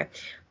 Okay.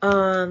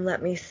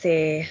 Let me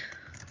see.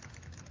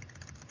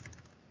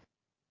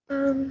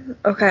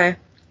 Okay.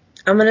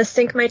 I'm gonna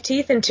sink my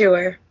teeth into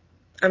her.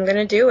 I'm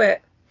gonna do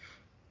it.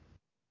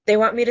 They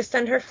want me to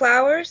send her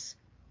flowers?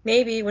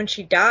 Maybe when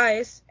she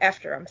dies,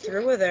 after I'm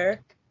through with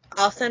her,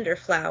 I'll send her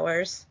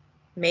flowers.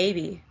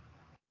 Maybe.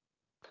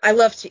 I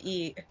love to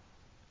eat.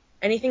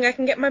 Anything I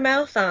can get my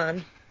mouth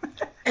on.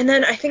 And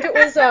then I think it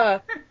was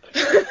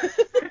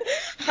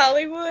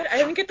Hollywood. I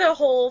didn't get the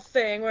whole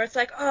thing where it's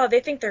like, oh,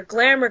 they think they're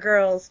glamour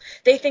girls.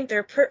 They think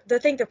they're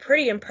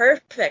pretty and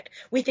perfect.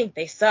 We think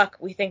they suck.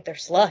 We think they're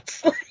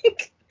sluts.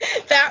 Like,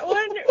 that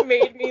one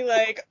made me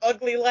like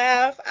ugly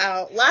laugh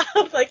out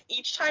loud. Like,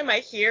 each time I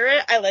hear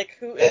it, I like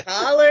hoot and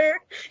holler.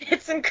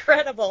 It's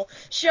incredible.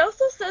 She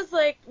also says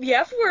like the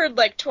F word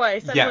like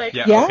twice. I'm like,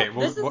 yeah. Okay,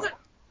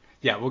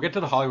 we'll get to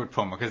the Hollywood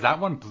promo because that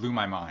one blew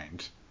my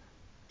mind.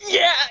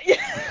 Yeah,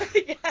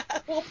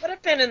 we'll put a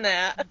pin in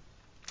that.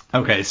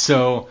 Okay,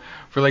 so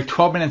for like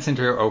 12 minutes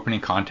into her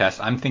opening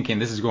contest, I'm thinking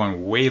this is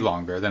going way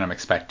longer than I'm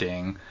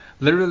expecting.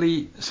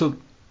 Literally, so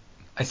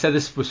I said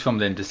this was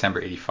filmed in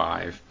December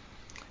 85.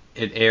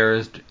 It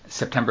aired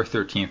September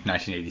 13th,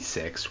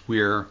 1986.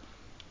 We're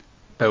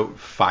about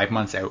 5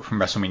 months out from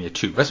WrestleMania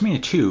 2.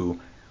 WrestleMania 2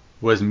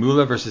 was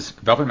Moolah versus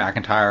Velvet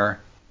McIntyre.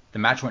 The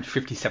match went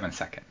 57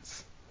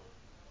 seconds.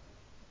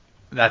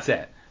 That's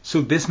it. So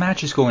this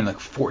match is going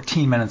like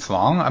 14 minutes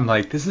long. I'm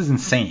like, this is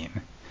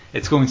insane.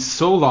 It's going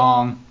so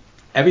long.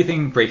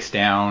 Everything breaks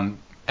down.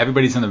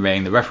 Everybody's in the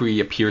ring. The referee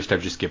appears to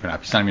have just given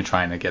up. He's not even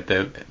trying to get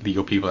the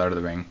legal people out of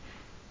the ring.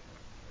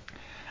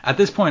 At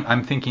this point,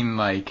 I'm thinking,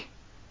 like,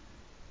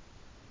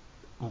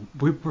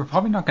 we're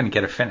probably not going to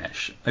get a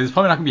finish. Like, there's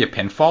probably not going to be a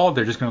pinfall.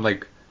 They're just going to,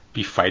 like,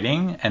 be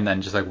fighting and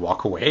then just, like,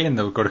 walk away and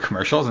they'll go to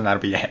commercials and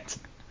that'll be it.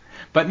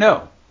 But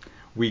no,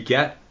 we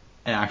get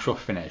an actual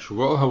finish.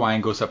 Royal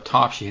Hawaiian goes up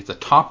top. She hits a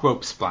top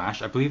rope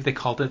splash. I believe they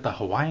called it the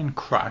Hawaiian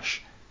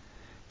Crush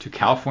to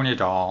California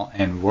Doll,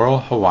 and Royal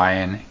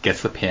Hawaiian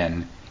gets the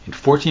pin in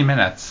 14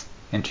 minutes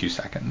and 2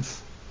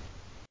 seconds.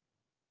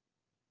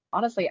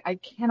 Honestly, I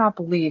cannot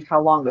believe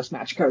how long this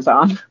match goes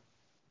on.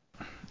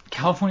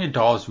 California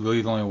Doll is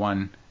really the only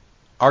one,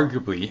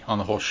 arguably, on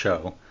the whole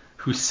show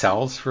who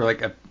sells for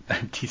like a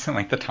decent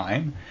length of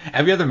time.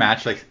 Every other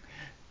match, like,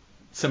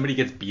 somebody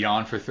gets beat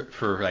on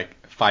for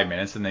like 5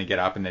 minutes and they get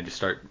up and they just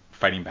start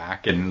fighting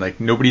back, and like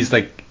nobody's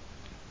like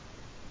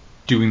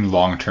doing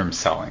long-term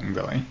selling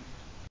really.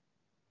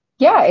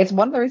 Yeah, it's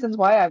one of the reasons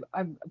why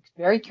I'm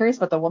very curious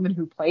about the woman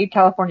who played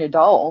California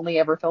Doll only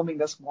ever filming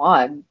this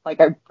one.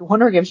 Like, I'm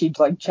wondering if she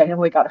like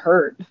genuinely got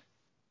hurt.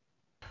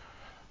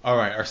 All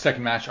right, our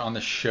second match on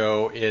the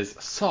show is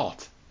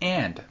Salt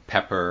and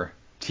Pepper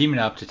teaming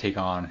up to take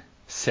on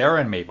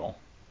Sarah and Mabel.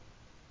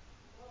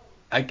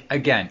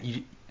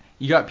 Again,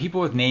 you got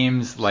people with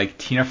names like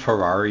Tina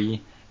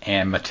Ferrari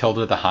and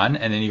Matilda the Hun,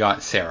 and then you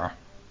got Sarah.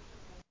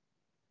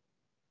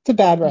 It's a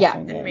bad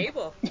wrestling And name.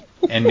 Mabel.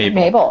 And Mabel.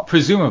 Mabel.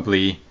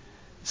 Presumably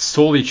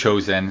solely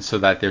chosen so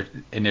that their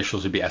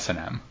initials would be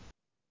S&M.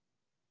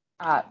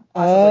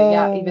 Possibly,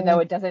 yeah, even though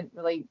it doesn't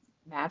really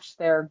match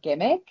their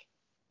gimmick.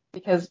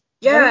 Because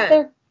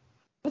Yeah.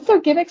 what's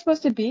their gimmick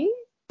supposed to be?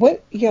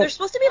 What? Yeah. They're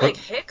supposed to be like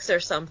Hicks or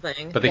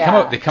something. But they Yeah.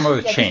 come out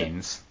with Yeah,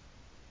 chains.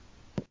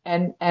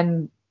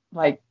 And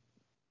like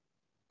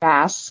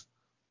mass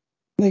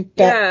Like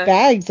Yeah.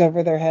 bags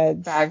over their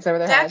heads. bags over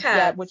their Sack heads.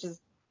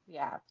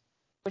 Yeah, hats.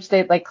 which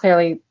they like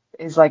clearly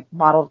is like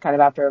modeled kind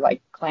of after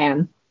like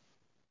Clan.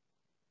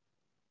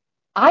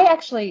 I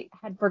actually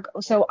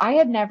so I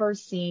had never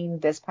seen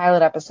this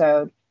pilot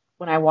episode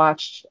when I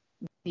watched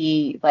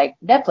the like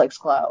Netflix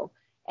Glow.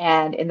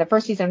 And in the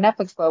first season of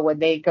Netflix Glow, when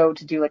they go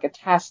to do like a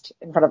test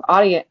in front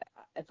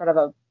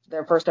of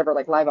their first ever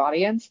like live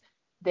audience,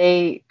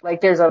 they like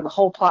there's a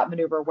whole plot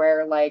maneuver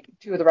where like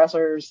two of the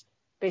wrestlers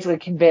basically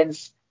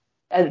convince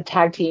a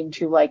tag team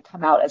to like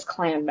come out as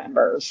Clan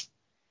members.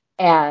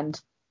 And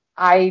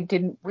I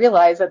didn't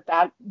realize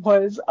that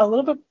was a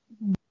little bit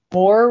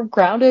more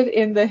grounded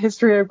in the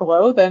history of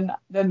Glow than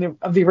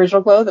the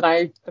original Glow than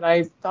I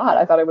thought.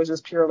 I thought it was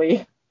just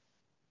purely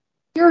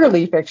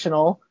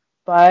fictional.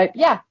 But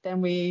yeah,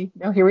 then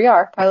here we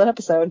are, pilot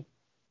episode.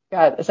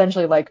 Got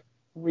essentially like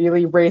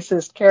really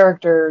racist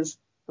characters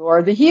who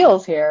are the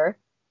heels here,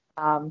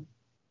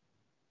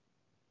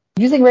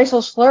 using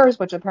racial slurs,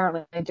 which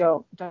apparently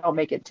don't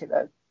make it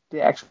to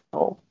the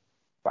actual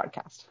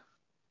broadcast.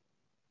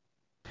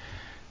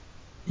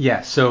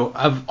 Yeah, so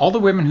of all the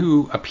women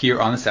who appear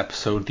on this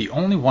episode, the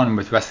only one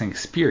with wrestling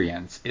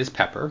experience is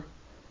Pepper.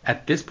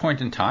 At this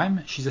point in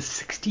time, she's a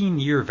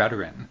 16-year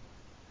veteran.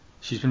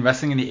 She's been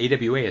wrestling in the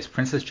AWA as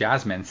Princess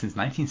Jasmine since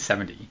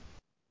 1970.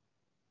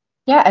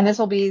 Yeah, and this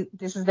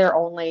is their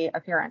only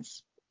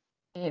appearance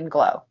in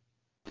Glow.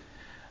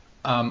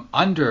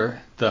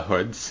 Under the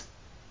hoods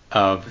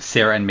of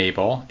Sarah and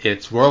Mabel,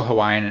 it's Royal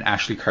Hawaiian and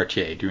Ashley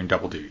Cartier doing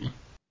double duty.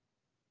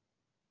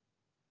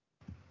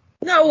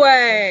 No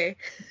way.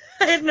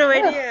 I had no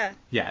idea.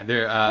 Yeah,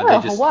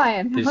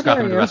 Hawaiian. they just got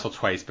them to wrestle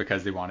twice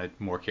because they wanted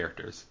more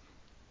characters.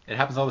 It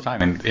happens all the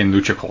time in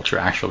lucha culture,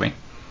 actually.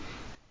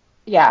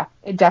 Yeah,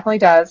 it definitely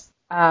does.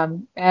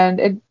 And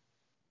it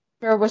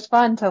was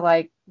fun to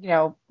like,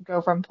 go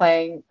from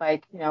playing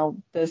like,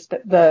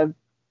 the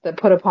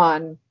put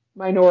upon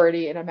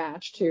minority in a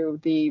match to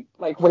the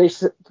like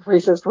racist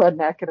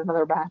redneck in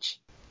another match.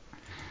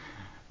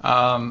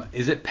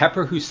 Is it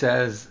Pepper who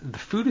says the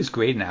food is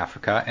great in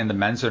Africa and the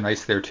men's are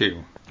nice there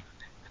too?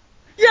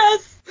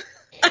 Yes,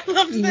 I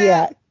loved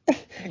that.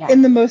 Yeah.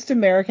 In the most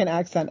American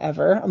accent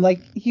ever. I'm like,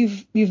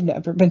 you've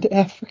never been to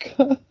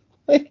Africa,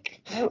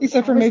 like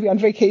except for maybe on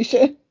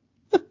vacation.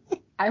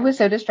 I was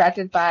so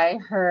distracted by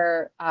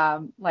her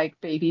like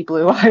baby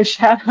blue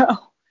eyeshadow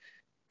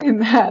in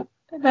that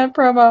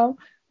promo.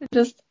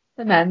 Just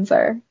the men's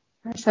are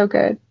so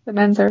good. The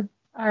men's are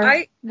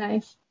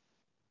nice.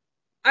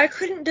 I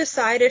couldn't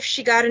decide if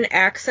she got an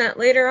accent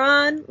later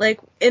on,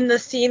 like in the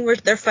scene where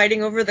they're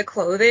fighting over the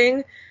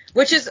clothing,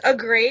 which is a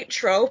great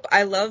trope.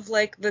 I love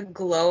like the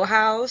Glow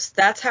House.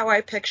 That's how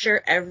I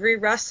picture every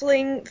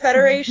wrestling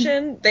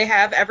federation. They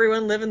have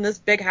everyone live in this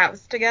big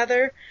house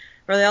together,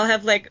 where they all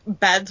have like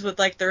beds with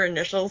like their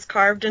initials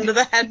carved into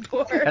the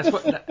headboard.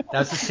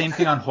 That's the same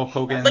thing on Hulk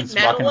Hogan's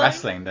like Rockin'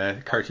 Wrestling,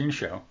 the cartoon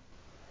show.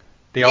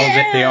 They all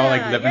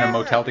like live in a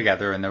motel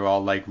together and they're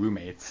all like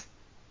roommates.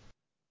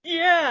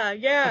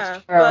 Yeah.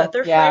 But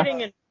they're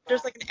fighting and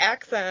there's like an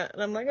accent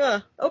and I'm like,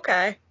 oh,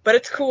 okay. But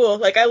it's cool.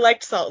 Like I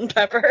liked Salt and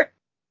Pepper.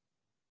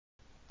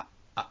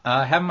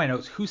 I have in my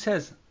notes, who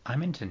says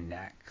I'm into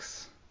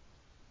necks?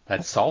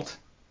 That's Salt?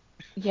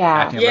 Yeah.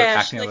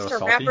 Acting a little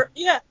salty? Rapper.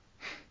 Yeah.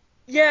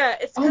 Yeah,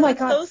 it's Oh because my it's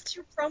God. those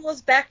two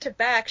promos back to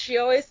back. She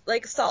always,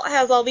 like, Salt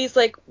has all these,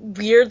 like,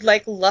 weird,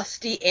 like,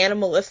 lusty,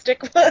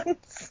 animalistic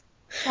ones.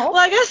 Salt,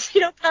 Well, I guess,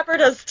 Pepper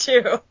does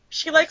too.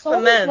 She likes the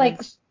Salt is like,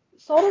 men's.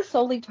 Salt is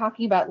solely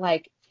talking about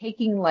like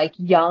taking like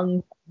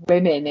young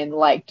women and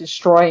like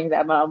destroying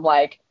them. And I'm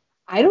like,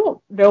 I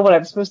don't know what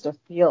I'm supposed to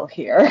feel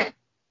here.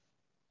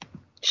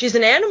 She's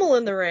an animal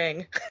in the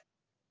ring.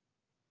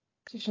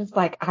 She's just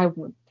like, I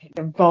would make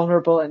them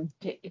vulnerable and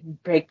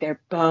break their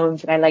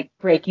bones, and I like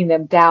breaking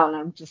them down.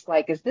 I'm just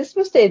like, is this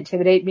supposed to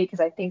intimidate me? Because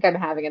I think I'm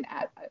having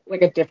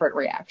like a different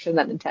reaction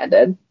than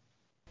intended.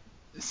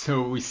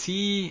 So we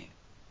see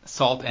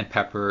Salt and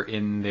Pepper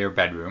in their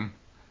bedroom,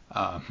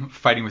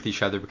 fighting with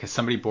each other because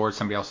somebody bored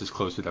somebody else's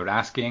clothes without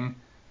asking.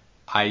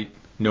 I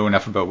know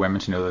enough about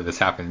women to know that this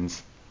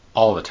happens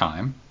all the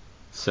time.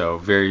 So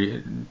very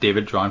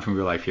David drawn from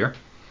real life here.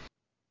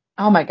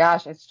 Oh my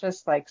gosh, it's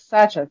just like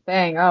such a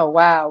thing. Oh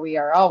wow, we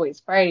are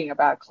always fighting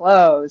about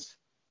clothes.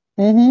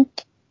 Mm-hmm.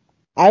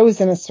 I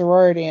was in a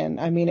sorority, and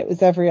I mean, it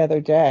was every other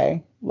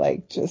day.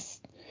 Like,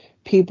 just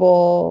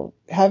people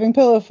having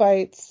pillow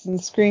fights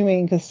and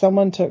screaming because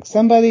someone took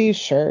somebody's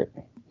shirt.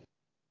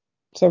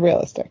 So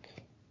realistic.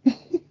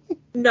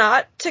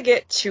 Not to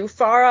get too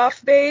far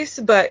off base,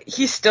 but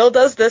he still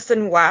does this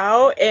in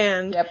WoW,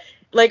 and Yep.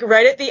 like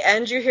right at the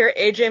end you hear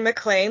AJ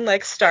McLean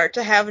like start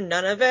to have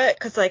none of it,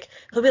 because like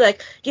he'll be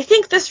like, "Do you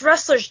think this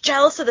wrestler's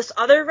jealous of this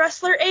other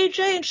wrestler,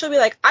 AJ?" And she'll be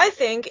like, "I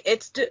think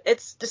it's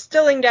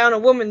distilling down a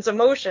woman's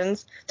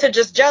emotions to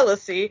just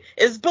jealousy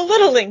is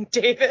belittling,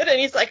 David." And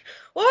he's like,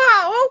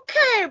 "Wow,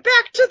 okay,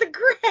 back to the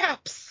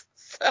graps."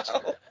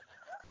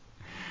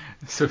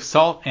 So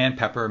Salt and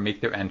Pepper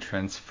make their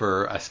entrance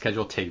for a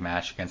scheduled tag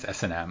match against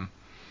S&M.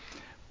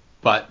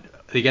 But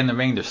they get in the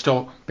ring, they're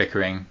still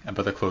bickering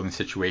about the clothing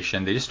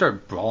situation. They just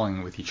start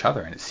brawling with each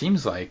other, and it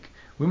seems like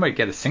we might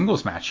get a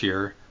singles match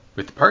here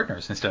with the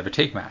partners instead of a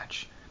tag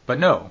match. But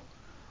no,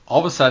 all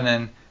of a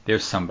sudden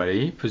there's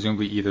somebody,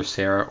 presumably either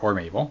Sarah or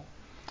Mabel,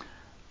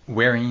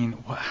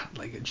 wearing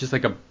just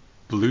like a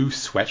blue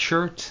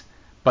sweatshirt,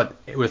 but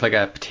with like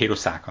a potato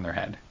sack on their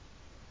head.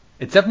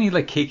 It's definitely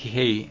like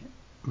KKK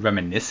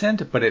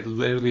reminiscent, but it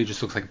literally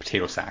just looks like a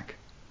potato sack.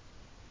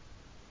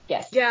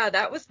 Yes. Yeah,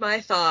 that was my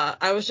thought.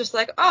 I was just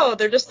like, oh,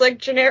 they're just like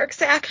generic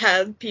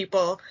sackhead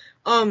people.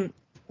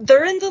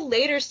 They're in the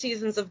later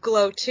seasons of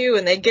Glow too,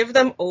 and they give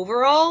them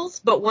overalls,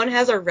 but one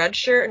has a red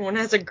shirt and one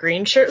has a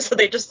green shirt, so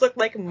they just look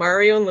like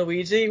Mario and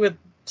Luigi with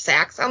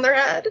sacks on their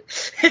head.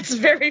 It's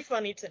very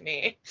funny to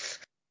me.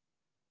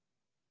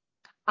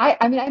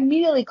 I mean, I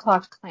immediately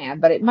clocked Clan,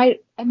 but it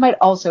might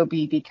also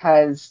be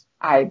because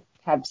I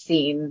have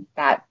seen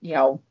that,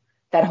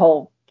 that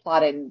whole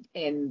plot in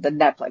the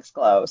Netflix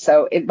Glow.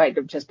 So it might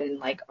have just been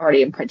like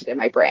already imprinted in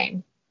my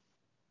brain.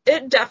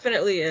 It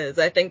definitely is.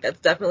 I think that's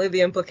definitely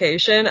the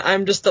implication.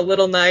 I'm just a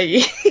little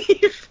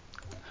naive.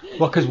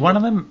 Well, because one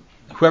of them,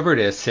 whoever it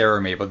is, Sarah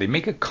or Mabel, they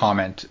make a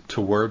comment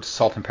towards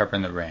Salt and Pepper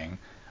in the ring.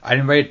 I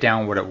didn't write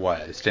down what it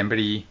was. Did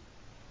anybody?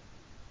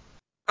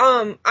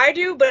 I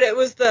do, but it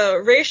was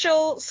the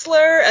racial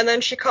slur, and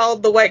then she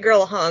called the white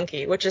girl a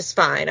honky, which is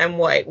fine. I'm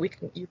white.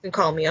 You can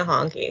call me a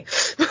honky.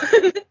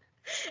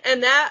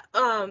 And that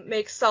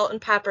makes Salt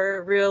and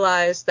Pepper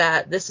realize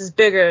that this is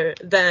bigger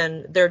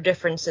than their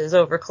differences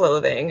over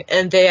clothing,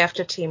 and they have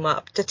to team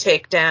up to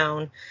take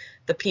down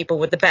the people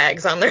with the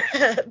bags on their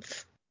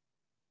heads.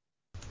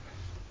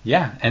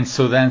 Yeah, and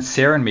so then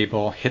Sarah and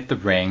Mabel hit the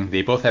ring.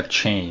 They both have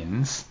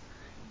chains,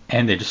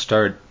 and they just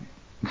start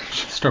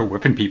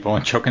whipping people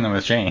and choking them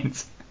with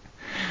chains.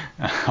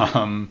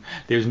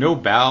 There's no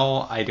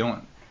bell.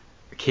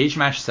 Cage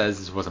Match says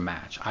this was a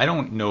match. I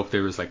don't know if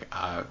there was like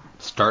a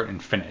start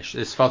and finish.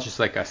 This felt just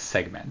like a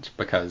segment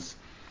because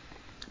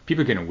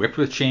people are getting whipped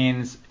with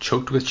chains,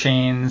 choked with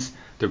chains.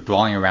 They're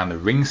brawling around the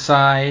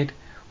ringside.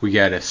 We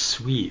get a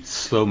sweet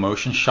slow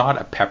motion shot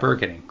of Pepper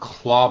getting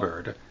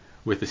clobbered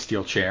with a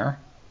steel chair.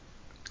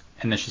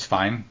 And then she's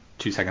fine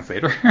 2 seconds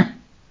later.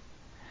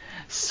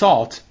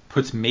 Salt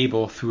puts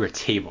Mabel through a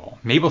table.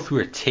 Mabel through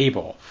a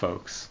table,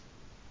 folks.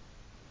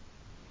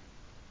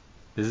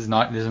 This is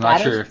not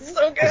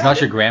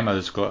your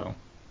grandmother's Glow.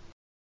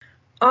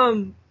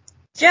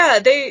 Yeah,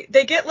 they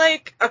get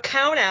like a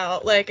count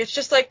out. Like it's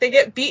just like they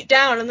get beat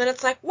down, and then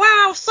it's like,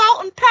 wow,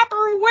 Salt and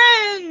Pepper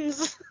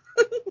wins.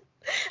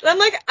 And I'm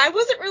like, I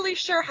wasn't really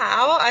sure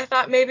how. I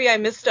thought maybe I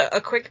missed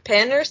a quick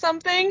pin or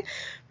something,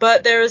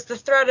 but there was the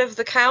threat of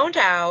the count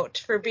out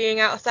for being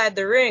outside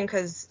the ring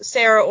because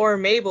Sarah or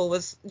Mabel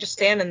was just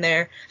standing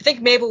there. I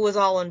think Mabel was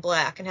all in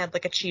black and had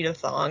like a cheetah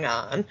thong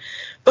on,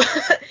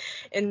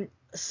 and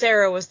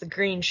Sarah was the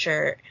green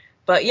shirt.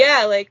 But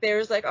yeah, like there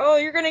was like, oh,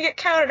 you're gonna get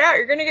counted out.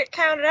 You're gonna get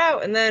counted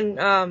out, and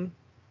then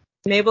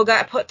Mabel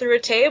got put through a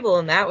table,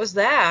 and that was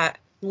that.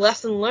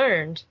 Lesson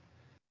learned.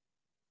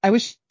 I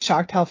was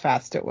shocked how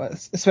fast it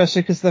was,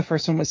 especially because the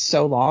first one was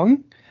so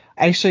long.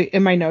 Actually,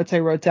 in my notes, I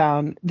wrote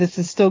down, this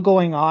is still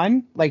going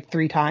on like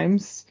 3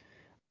 times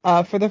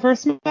for the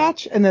first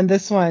match. And then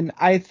this one,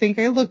 I think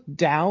I looked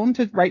down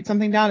to write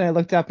something down, and I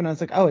looked up and I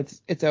was like, oh,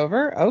 it's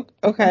over? Oh,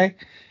 okay.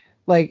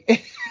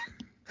 Like,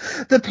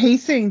 The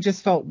pacing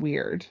just felt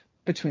weird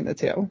between the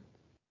two.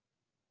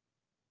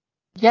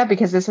 Yeah,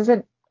 because this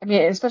isn't, I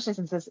mean, especially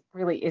since this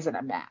really isn't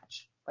a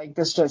match. Like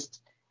this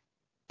just,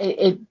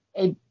 it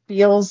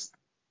feels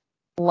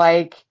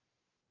like,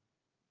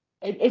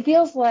 it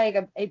feels like,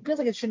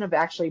 it shouldn't have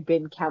actually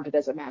been counted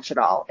as a match at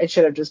all. It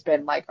should have just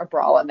been like a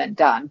brawl and then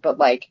done. But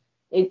like,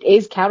 it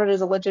is counted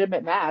as a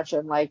legitimate match.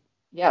 And like,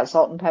 yeah,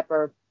 Salt and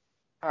Pepper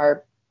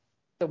are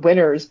the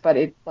winners, but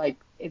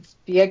it's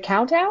via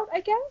count out,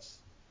 I guess.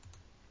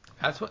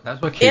 That's what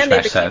Cage And they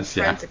Match became says.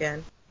 Yeah. friends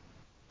again.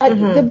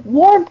 The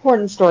more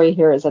important story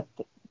here is a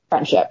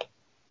friendship.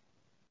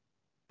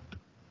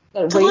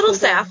 It's a little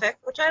sapphic,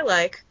 which I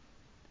like.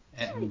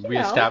 And You we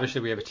know, established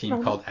that we have a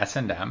team called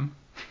S&M.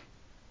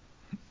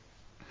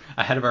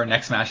 Ahead of our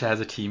next match, it has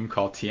a team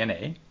called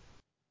TNA.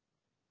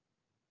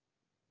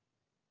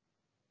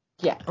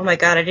 Yeah. Oh my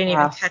god, I didn't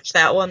even catch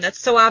that one. That's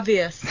so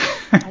obvious.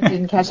 I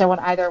didn't catch that one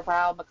either.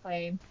 Wow,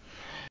 McLean.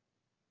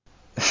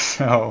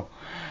 So,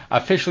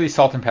 officially,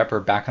 Salt and Pepper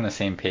back on the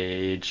same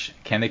page.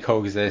 Can they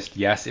coexist?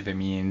 Yes, if it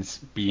means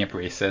beating up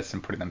racists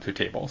and putting them through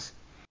tables.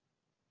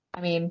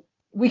 I mean,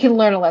 we can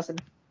learn a lesson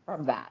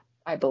from that,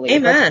 I believe.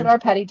 Amen. Let's put our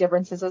petty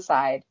differences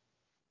aside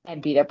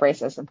and beat up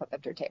racists and put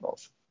them through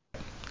tables.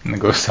 And then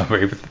go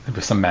somewhere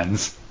with some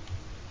men's.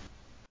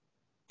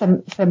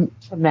 Some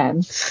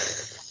men.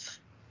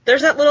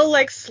 There's that little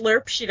like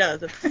slurp she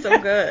does. It's so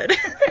good.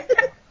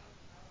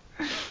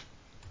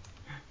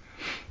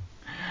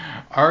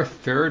 Our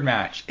third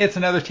match. It's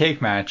another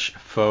take match,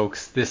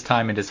 folks. This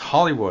time it is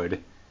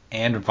Hollywood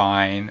and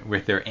Vine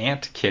with their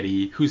Aunt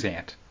Kitty. Whose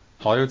aunt?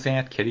 Hollywood's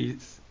aunt?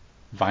 Kitty's?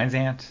 Vine's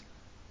aunt?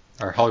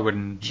 Are Hollywood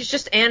and She's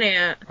just an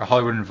aunt. Are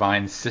Hollywood and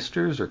Vine's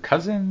sisters or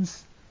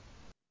cousins?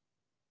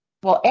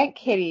 Well, Aunt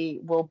Kitty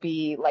will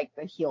be like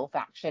the heel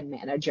faction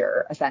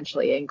manager,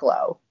 essentially, in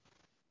Glow.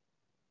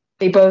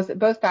 They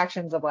both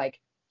factions of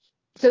like,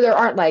 so there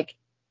aren't like,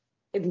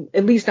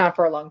 at least not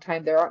for a long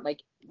time, there aren't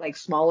like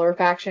smaller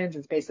factions.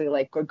 It's basically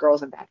like good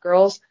girls and bad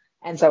girls.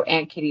 And so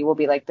Aunt Kitty will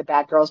be like the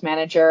bad girls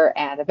manager,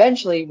 and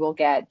eventually we'll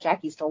get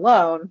Jackie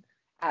Stallone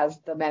as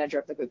the manager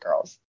of the good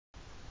girls.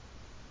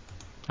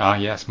 Ah,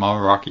 yes,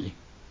 Mama Rocky.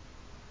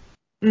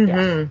 Mm-hmm.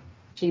 Yeah.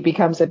 She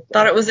becomes a.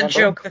 Thought it was a member.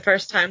 joke the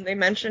first time they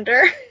mentioned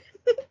her.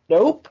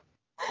 Nope.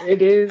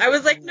 It is. I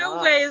was like,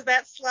 no way is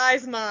that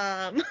Sly's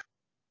mom.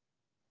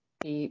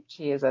 She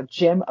is a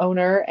gym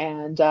owner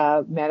and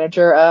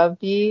manager of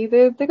the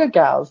good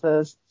gals,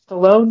 the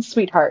Stallone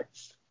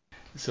Sweethearts.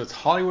 So it's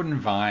Hollywood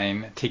and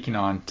Vine taking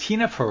on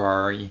Tina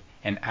Ferrari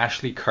and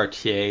Ashley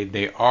Cartier.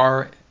 They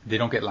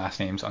don't get last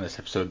names on this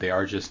episode. They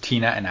are just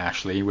Tina and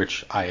Ashley,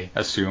 which I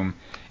assume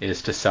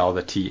is to sell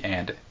the T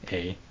and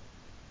A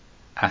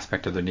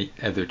aspect of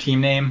their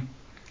team name.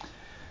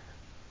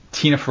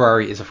 Tina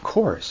Ferrari is, of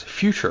course,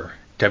 future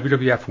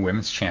WWF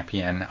Women's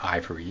Champion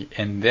Ivory,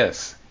 and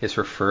this is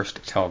her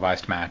first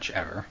televised match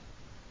ever.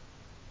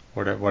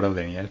 What a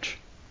lineage.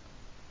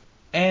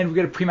 And we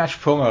get a pre-match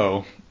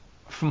promo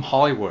from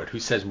Hollywood who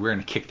says we're going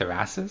to kick their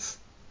asses.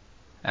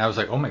 And I was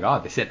like, oh my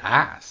god, they said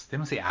ass. They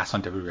don't say ass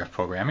on WWF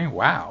programming.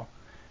 Wow.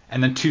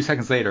 And then 2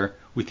 seconds later,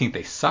 we think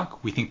they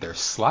suck. We think they're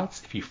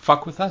sluts. If you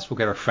fuck with us, we'll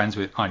get our friends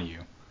on you.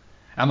 And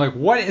I'm like,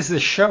 what is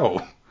this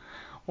show?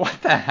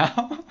 What the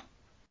hell?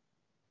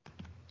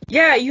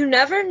 Yeah, you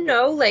never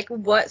know, like,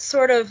 what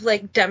sort of,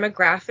 like,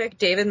 demographic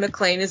David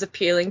McLean is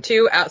appealing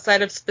to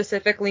outside of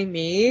specifically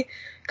me.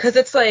 Because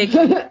it's, like,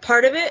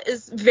 part of it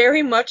is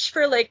very much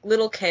for, like,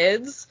 little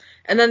kids.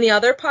 And then the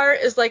other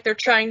part is, like, they're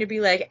trying to be,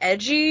 like,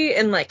 edgy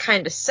and, like,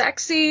 kind of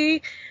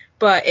sexy.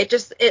 But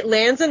it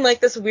lands in, like,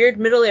 this weird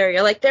middle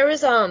area. Like, there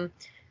was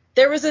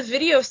a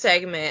video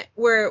segment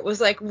where it was,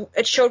 like,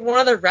 it showed one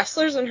of the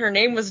wrestlers and her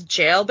name was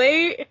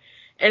Jailbait.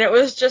 And it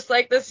was just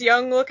like this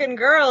young looking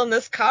girl and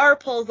this car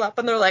pulls up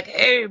and they're like,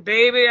 hey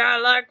baby, I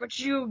like what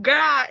you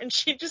got. And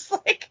she just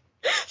like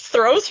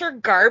throws her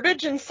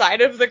garbage inside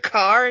of the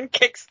car and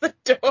kicks the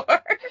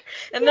door.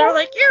 And they're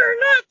like, you're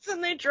nuts.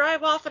 And they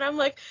drive off and I'm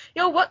like,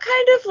 yo, what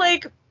kind of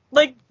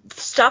like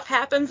stuff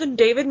happens in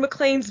David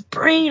McLean's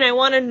brain? I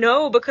want to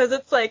know, because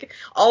it's like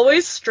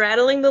always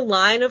straddling the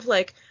line of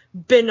like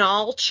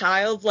banal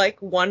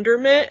childlike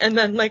wonderment and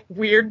then like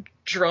weird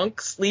drunk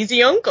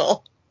sleazy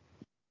uncle.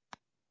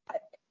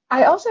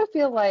 I also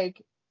feel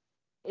like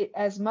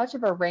as much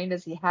of a reign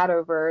as he had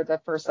over the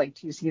first like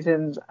 2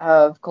 seasons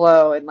of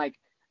Glow and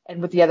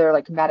with the other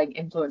like combating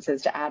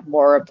influences to add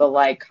more of the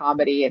like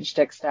comedy and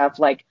shtick stuff,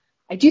 like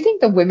I do think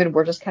the women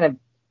were just kind of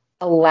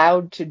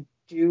allowed to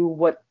do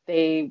what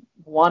they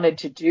wanted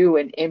to do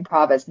and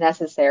improv as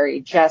necessary,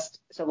 just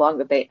so long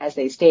that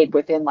they stayed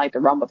within like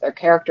the realm of their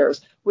characters,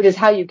 which is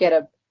how you get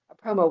a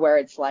promo where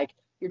it's like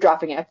you're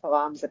dropping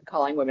F-bombs and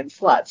calling women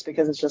sluts,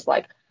 because it's just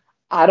like,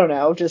 I don't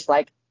know, just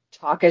like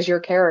talk as your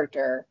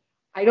character.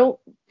 I don't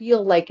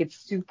feel like it's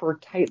super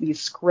tightly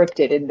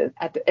scripted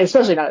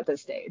especially not at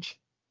this stage.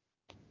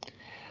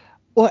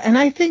 Well, and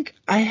I think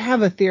I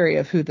have a theory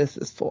of who this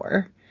is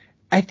for.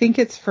 I think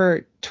it's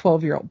for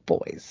 12-year-old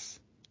boys.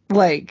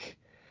 Like,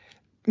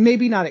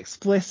 maybe not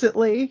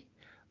explicitly.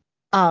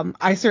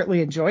 I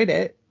certainly enjoyed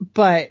it,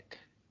 but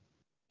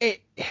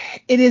it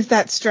is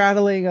that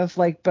straddling of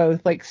like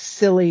both like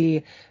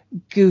silly,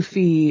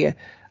 goofy,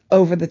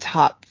 over the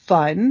top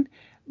fun,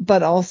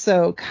 but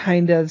also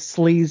kind of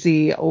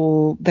sleazy.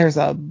 Oh, there's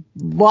a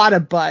lot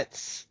of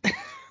butts,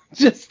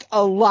 just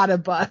a lot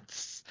of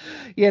butts,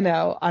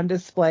 on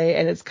display,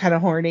 and it's kind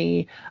of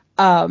horny,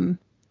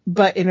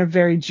 but in a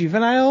very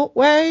juvenile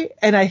way.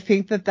 And I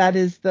think that's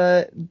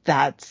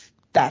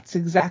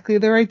exactly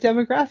the right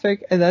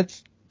demographic, and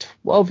that's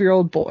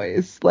 12-year-old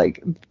boys.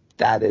 Like,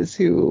 that is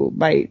who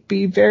might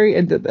be very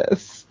into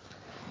this.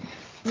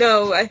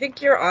 No, I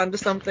think you're onto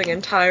something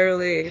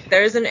entirely.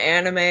 There's an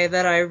anime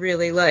that I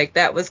really like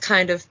that was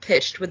kind of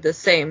pitched with the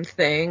same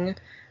thing,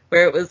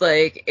 where it was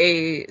like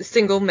a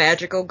single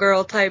magical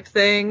girl type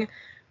thing,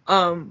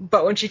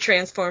 but when she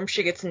transforms,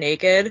 she gets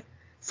naked.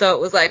 So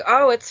it was like,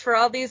 oh, it's for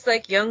all these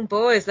like young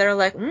boys that are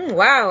like,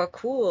 wow, a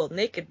cool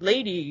naked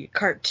lady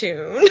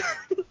cartoon.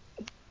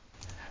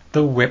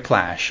 The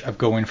whiplash of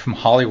going from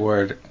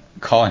Hollywood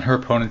calling her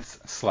opponents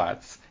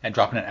sluts and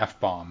dropping an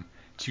F-bomb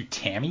to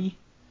Tammy.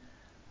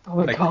 Oh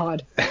my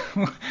god.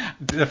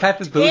 The fact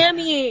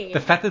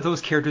that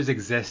those characters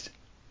exist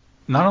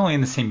not only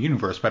in the same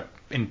universe but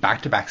in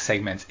back-to-back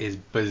segments is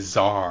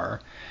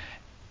bizarre.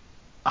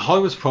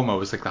 Hollywood's promo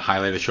was like the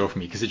highlight of the show for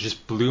me because it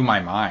just blew my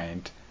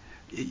mind.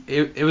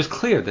 It was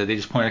clear that they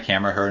just pointed a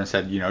camera at her and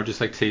said,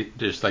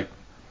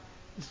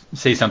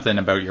 say something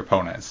about your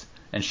opponents,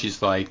 and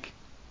she's like,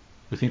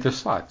 we think they're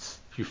sluts.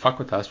 If you fuck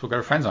with us, we'll get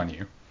our friends on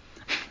you.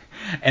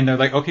 And they're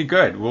like, okay,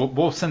 good.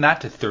 We'll send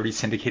that to 30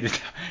 syndicated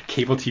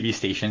cable TV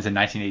stations in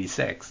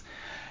 1986.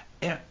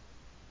 And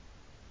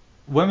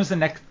when was the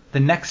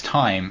next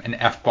time an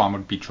F-bomb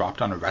would be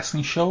dropped on a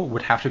wrestling show?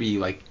 Would have to be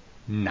like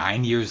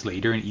 9 years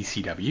later in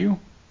ECW?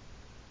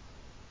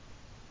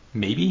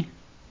 Maybe?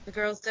 The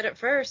girls did it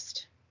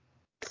first.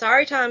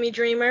 Sorry, Tommy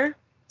Dreamer.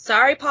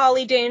 Sorry,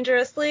 Polly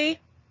Dangerously.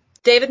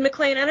 David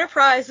McLean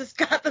Enterprises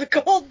got the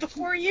gold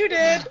before you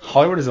did.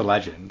 Hollywood is a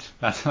legend.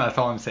 That's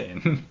all I'm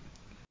saying.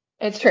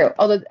 It's true.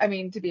 Although, I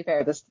mean, to be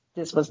fair, this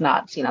was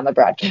not seen on the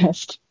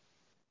broadcast.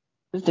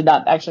 This did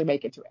not actually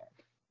make it to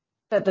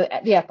air.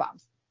 The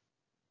F-bombs.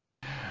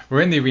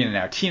 We're in the arena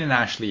now. Tina and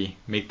Ashley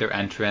make their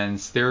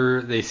entrance.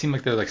 They seem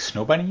like they're like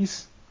snow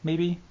bunnies,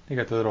 maybe. They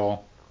got their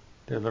little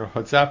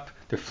hoods up.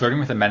 They're flirting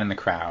with the men in the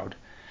crowd.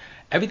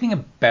 Everything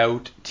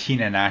about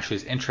Tina and Ashley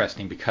is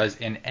interesting because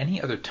in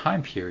any other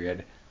time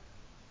period,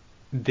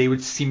 they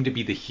would seem to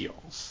be the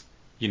heels.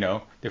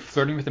 They're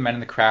flirting with the men in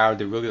the crowd.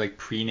 They're really like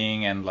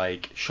preening and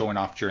like showing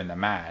off during the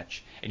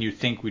match. And you'd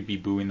think we'd be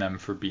booing them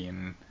for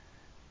being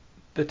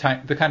the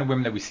kind of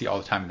women that we see all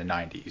the time in the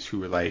 90s who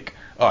were like,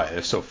 oh,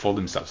 they're so full of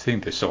themselves. They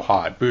think they're so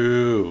hot.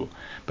 Boo.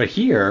 But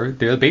here,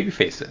 they're the baby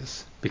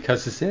faces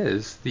because this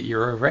is the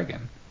era of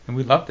Reagan. And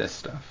we love this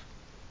stuff.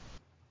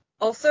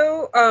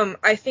 Also,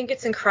 I think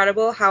it's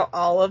incredible how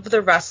all of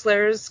the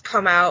wrestlers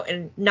come out,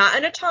 and not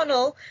in a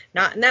tunnel,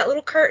 not in that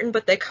little curtain,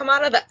 but they come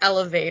out of the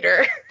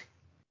elevator.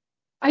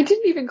 I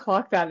didn't even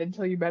clock that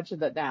until you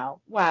mentioned it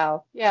now.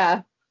 Wow.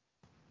 Yeah.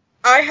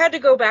 I had to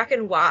go back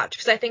and watch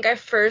because I think I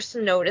first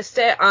noticed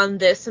it on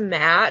this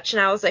match,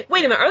 and I was like,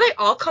 wait a minute, are they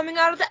all coming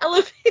out of the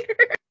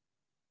elevator?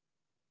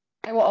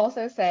 I will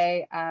also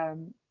say,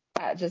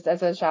 just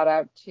as a shout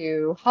out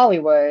to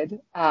Hollywood,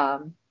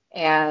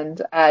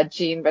 and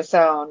Jean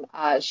Basson,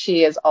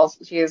 she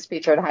is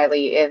featured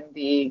highly in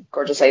the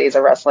Gorgeous Ladies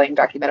of Wrestling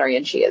documentary,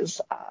 and she is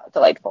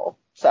delightful.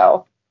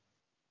 So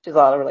she has a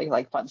lot of really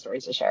like fun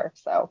stories to share.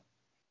 So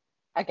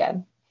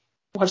again,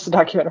 watch the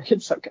documentary;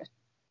 it's so good.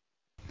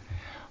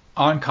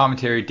 On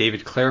commentary,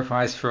 David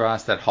clarifies for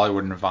us that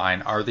Hollywood and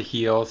Vine are the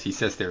heels. He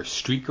says they're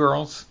street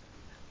girls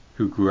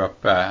who grew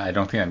up. I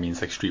don't think that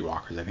means like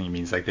streetwalkers. I think it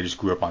means like they just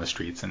grew up on the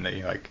streets and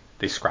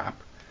they scrap.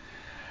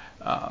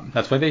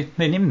 That's why they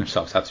named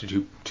themselves after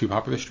two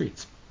popular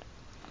streets.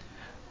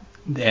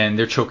 And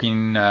they're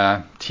choking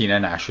Tina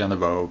and Ashley on the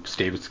ropes.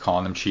 David's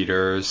calling them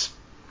cheaters.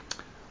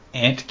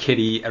 Aunt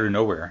Kitty out of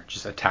nowhere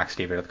just attacks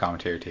David at the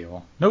commentary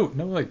table.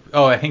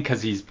 I think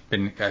because he's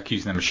been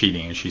accusing them of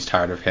cheating and she's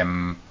tired of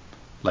him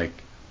like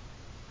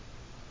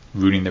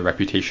ruining their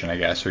reputation, I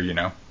guess, or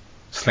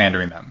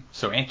slandering them.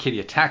 So Aunt Kitty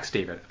attacks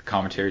David at the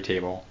commentary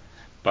table,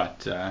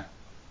 but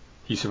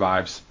he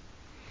survives.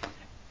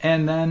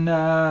 And then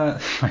my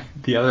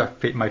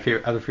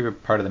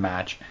favorite part of the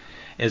match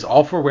is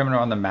all four women are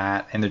on the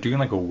mat and they're doing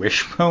like a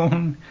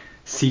wishbone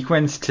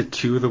sequence to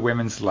two of the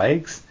women's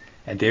legs,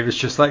 and David's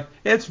just like,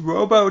 it's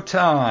Robo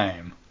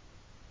time.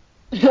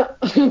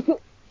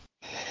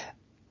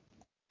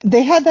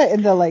 They had that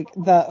in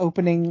the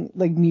opening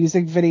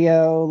music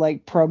video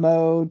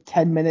promo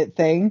 10-minute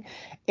thing,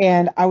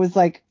 and I was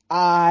like,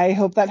 I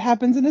hope that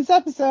happens in this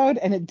episode,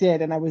 and it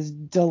did, and I was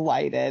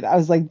delighted. I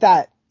was like,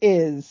 that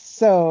is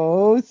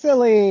so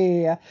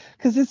silly,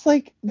 because it's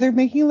like they're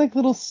making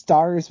little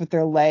stars with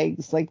their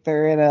legs, like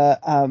they're in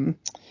a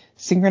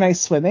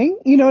synchronized swimming.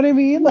 You know what I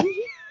mean?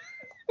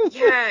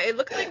 Yeah, it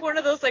looked like one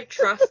of those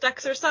trust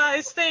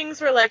exercise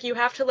things where you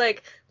have to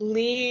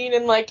lean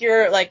and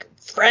your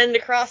friend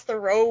across the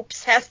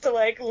ropes has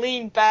to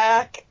lean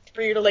back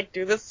for you to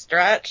do this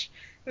stretch.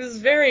 It was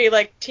very,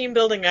 like,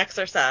 team-building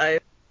exercise.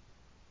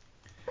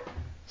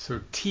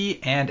 So T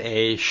and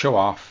A show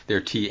off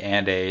their T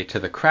and A to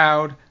the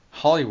crowd.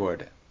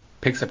 Hollywood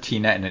picks up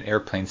Tina in an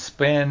airplane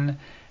spin.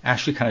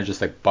 Ashley kind of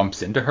just like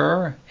bumps into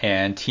her,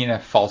 and Tina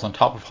falls on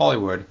top of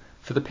Hollywood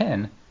for the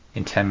pin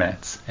in 10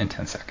 minutes and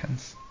 10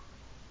 seconds.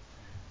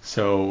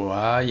 So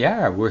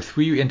yeah, we're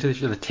 3 into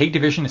the tag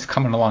division is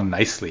coming along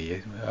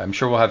nicely. I'm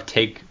sure we'll have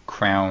tag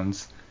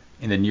crowns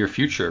in the near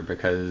future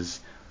because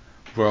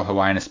Royal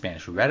Hawaiian and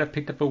Spanish Red have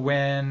picked up a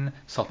win.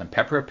 Salt and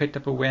Pepper have picked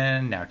up a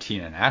win. Now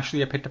Tina and Ashley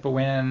have picked up a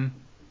win.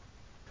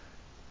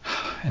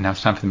 And now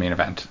it's time for the main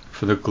event,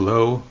 for the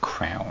Glow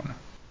Crown.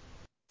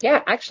 Yeah,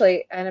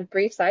 actually, and a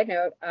brief side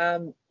note,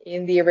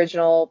 in the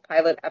original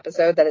pilot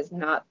episode that is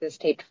not this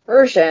taped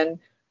version,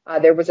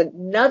 there was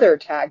another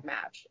tag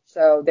match.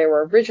 So there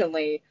were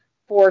originally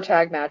 4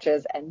 tag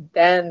matches and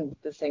then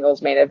the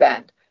singles main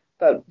event.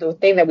 But the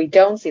thing that we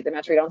don't see, the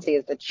match we don't see,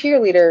 is the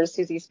cheerleaders,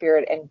 Susie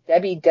Spirit and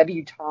Debbie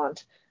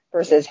Debutante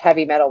versus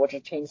Heavy Metal, which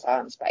is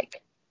Chainsaw and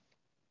Spike.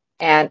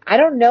 And I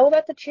don't know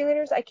about the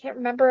cheerleaders. I can't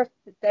remember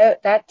if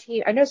that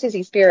team, I know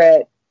Susie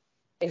Spirit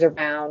is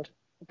around,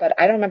 but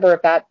I don't remember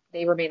if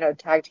they remain a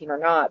tag team or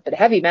not. But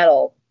Heavy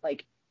Metal,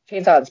 like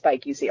Chainsaw and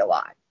Spike, you see a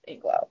lot in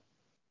Glow.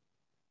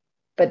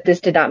 But this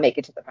did not make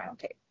it to the final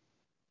tape.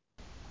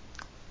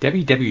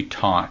 Debbie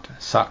Debutante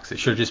sucks. It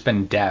should have just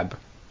been Deb,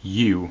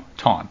 you,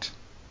 Taunt.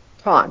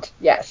 Taunt,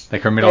 yes.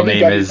 Like her middle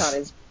Debbie name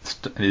Debutante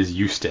is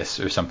Eustace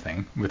or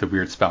something with a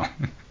weird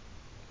spelling.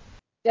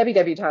 Debbie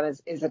Debutante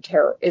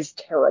is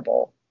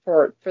terrible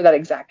for that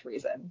exact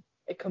reason.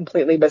 It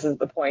completely misses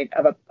the point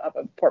of a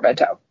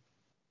portmanteau.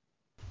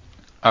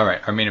 All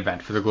right, our main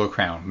event for the Glow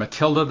Crown.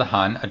 Matilda the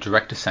Hun, a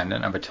direct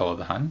descendant of Attila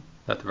the Hun,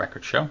 let the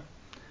record show,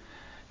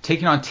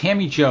 taking on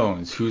Tammy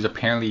Jones, who's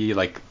apparently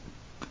like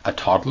a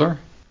toddler.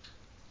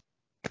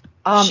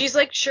 She's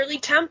like Shirley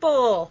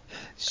Temple.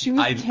 She was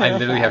I literally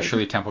have terrified.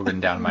 Shirley Temple written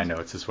down in my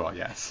notes as well,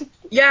 yes.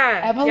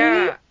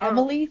 Yeah.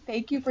 Emily,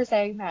 thank you for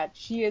saying that.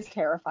 She is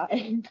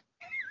terrifying.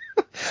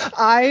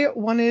 I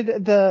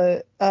wanted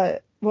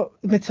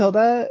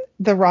Matilda,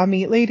 the raw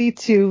meat lady,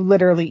 to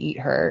literally eat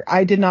her.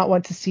 I did not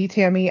want to see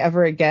Tammy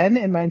ever again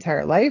in my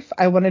entire life.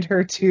 I wanted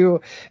her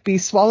to be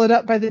swallowed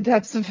up by the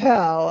depths of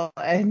hell,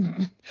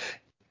 and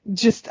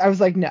I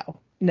was like, no,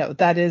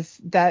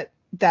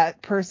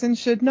 that person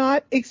should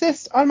not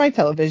exist on my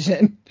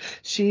television.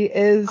 She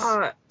is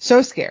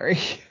so scary.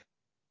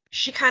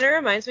 She kind of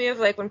reminds me of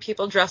like when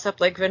people dress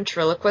up like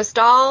ventriloquist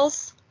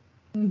dolls.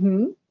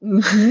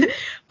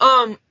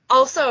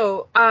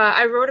 Also,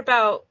 I wrote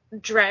about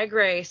Drag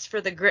Race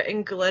for the Grit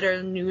and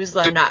Glitter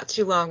newsletter not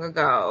too long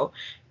ago,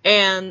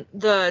 and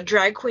the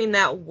drag queen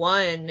that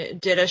won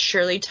did a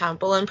Shirley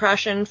Temple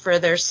impression for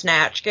their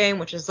Snatch game,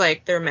 which is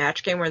like their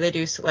match game where they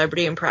do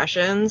celebrity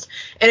impressions,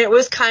 and it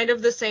was kind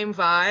of the same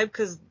vibe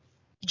because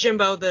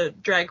Jimbo, the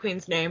drag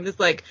queen's name, is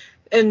like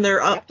in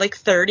their like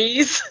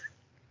 30s.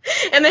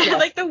 And they had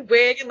like the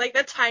wig and like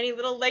the tiny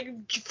little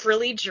like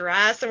frilly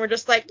dress, and we're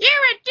just like, you're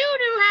a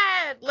doo-doo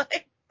head.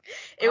 Like,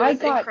 it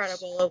was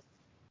incredible.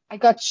 I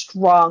got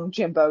strong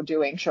Jimbo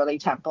doing Shirley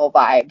Temple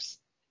vibes.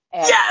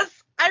 And yes,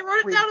 I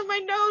wrote it down in my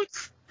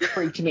notes.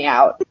 Freaked me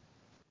out.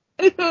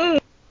 Well,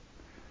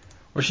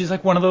 she's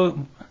like one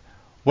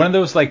of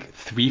those like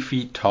 3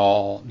 feet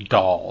tall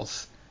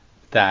dolls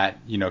that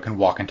can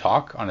walk and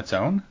talk on its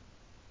own.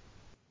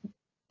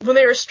 When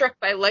they were struck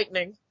by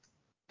lightning.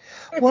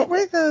 What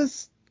were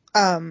those?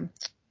 There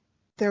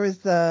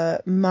was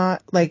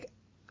like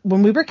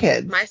when we were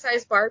kids. My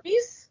Size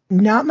Barbies?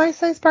 Not My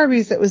Size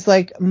Barbies. It was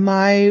like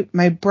my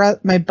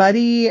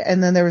buddy,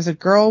 and then there was a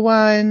girl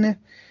one,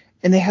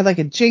 and they had like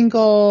a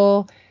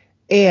jingle,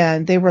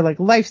 and they were like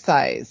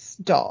life-size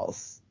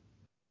dolls.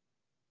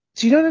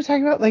 Do you know what I'm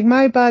talking about? Like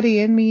My Buddy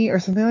and Me or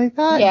something like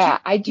that? Yeah,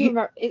 I do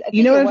remember.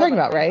 You know what I'm talking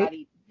about, right?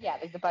 Buddy, yeah,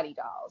 like the buddy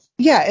dolls.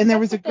 Yeah, and there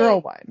was a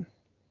girl one.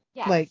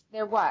 Yes, like,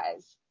 there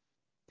was.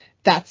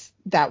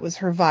 That was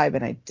her vibe,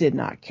 and I did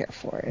not care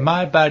for it.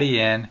 My Buddy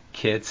and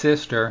Kid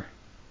Sister.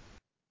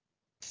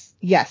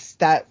 Yes,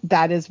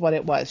 that is what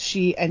it was.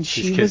 She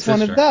was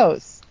one of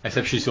those.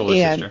 Except she's the older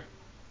sister.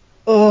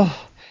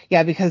 Oh,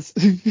 yeah, because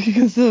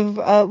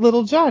of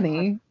little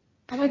Johnny.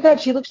 Oh my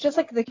God, she looks just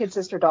like the Kid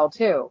Sister doll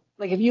too.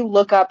 Like if you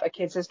look up a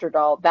Kid Sister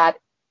doll, that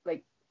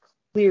like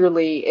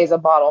clearly is a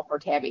model for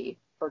Tammy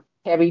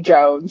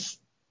Jones.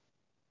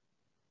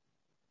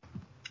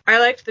 I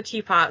liked the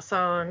Teapot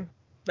song.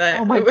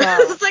 But oh my it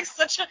God. was like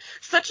such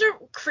a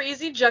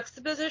crazy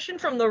juxtaposition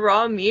from the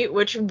raw meat,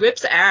 which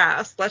whips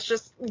ass. Let's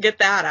just get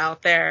that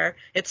out there.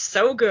 It's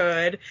so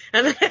good.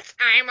 And then it's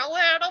I'm a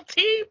little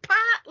teapot.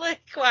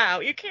 Like,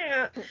 wow, you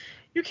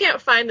can't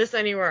find this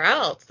anywhere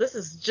else. This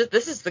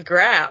is the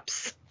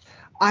Graps.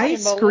 I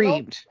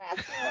screamed.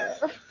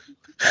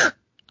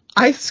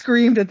 I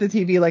screamed at the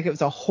TV like it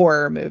was a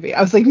horror movie. I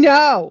was like,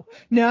 no.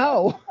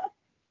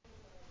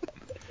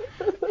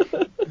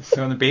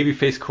 So in the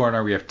babyface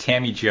corner, we have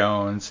Tammy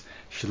Jones.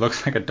 She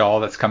looks like a doll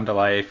that's come to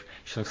life.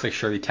 She looks like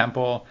Shirley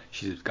Temple.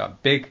 She's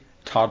got big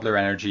toddler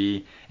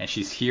energy, and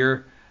she's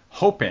here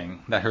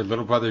hoping that her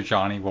little brother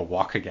Johnny will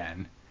walk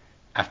again.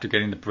 after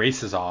getting the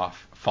braces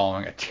off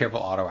following a terrible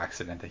auto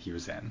accident that he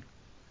was in.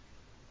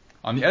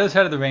 On the other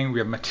side of the ring, we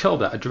have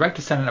Matilda, a direct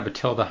descendant of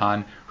Matilda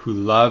Hun, who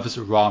loves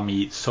raw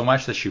meat so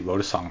much that she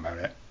wrote a song about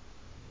it.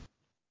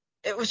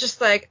 It was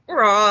just like,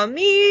 raw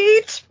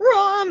meat,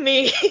 raw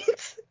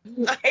meat.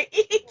 I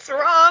eat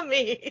raw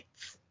meat.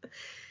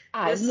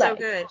 I It's like so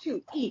good.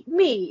 to eat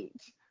meat.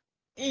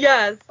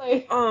 Yes.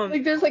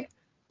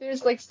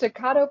 There's like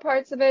staccato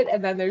parts of it,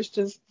 and then there's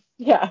just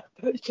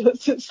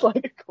this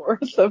like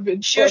chorus of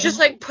it. She was just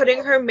like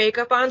putting her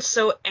makeup on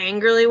so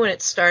angrily when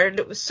it started.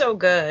 It was so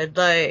good.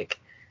 Like,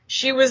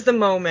 she was the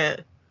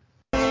moment.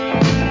 I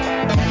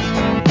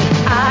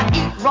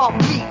eat raw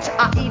meat,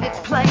 I eat it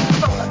plain,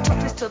 from the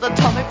toughest to the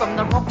tummy, from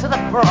the rump to the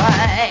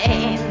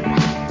brain.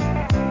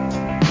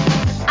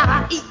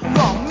 I eat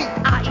raw meat,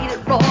 I eat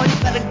it raw, you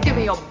better give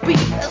me a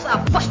beat as I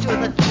bust you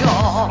in the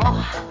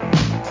jaw.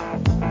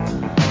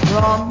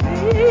 Raw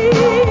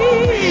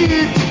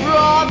meat,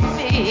 raw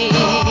meat,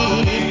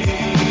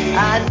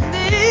 I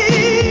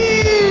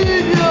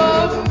need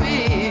raw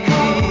meat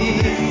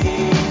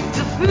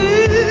to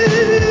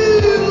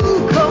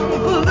feel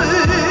complete.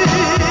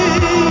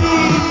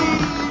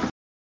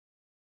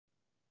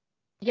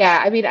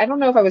 Yeah, I mean, I don't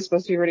know if I was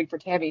supposed to be rooting for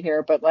Tammy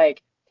here, but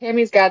like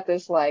Tammy's got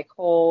this like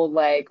whole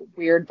like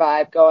weird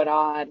vibe going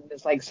on,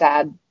 this like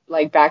sad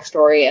like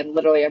backstory, and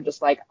literally I'm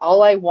just like,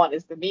 all I want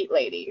is the meat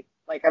lady.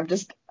 Like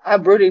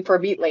I'm rooting for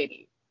meat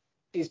lady.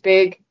 She's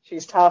big,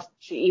 she's tough,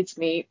 she eats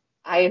meat.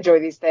 I enjoy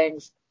these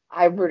things.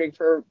 I'm rooting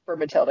for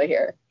Matilda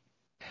here.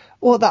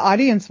 Well, the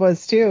audience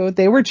was too.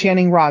 They were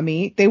chanting raw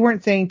meat. They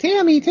weren't saying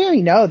Tammy,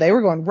 Tammy. No, they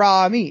were going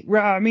raw meat,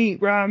 raw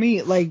meat, raw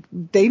meat. Like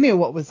they knew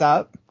what was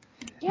up.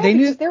 Yeah, They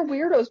because knew they're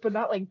weirdos, but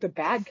not like the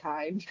bad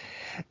kind.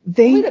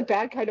 they Only the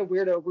bad kind of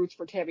weirdo roots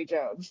for Tammy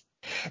Jones.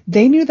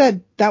 they knew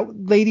that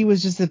lady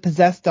was just a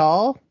possessed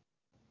doll.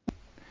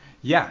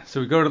 Yeah, so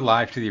we go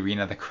live to the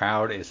arena. The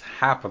crowd is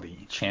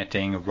happily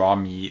chanting raw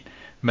meat.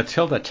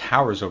 Matilda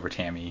towers over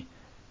Tammy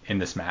in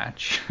this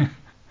match.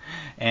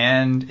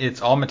 And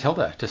it's all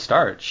Matilda to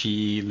start.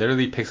 She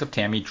literally picks up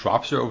Tammy,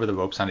 drops her over the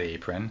ropes on the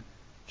apron,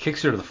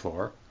 kicks her to the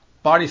floor,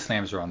 body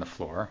slams her on the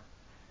floor,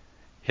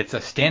 hits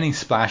a standing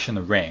splash in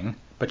the ring,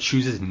 but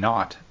chooses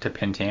not to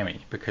pin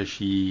Tammy because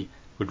she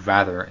would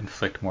rather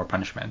inflict more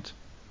punishment.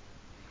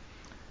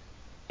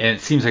 And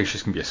it seems like it's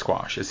just going to be a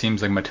squash. It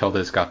seems like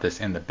Matilda's got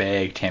this in the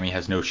bag. Tammy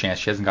has no chance.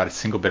 She hasn't got a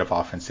single bit of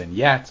offense in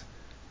yet.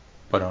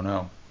 But oh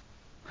no.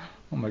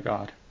 Oh my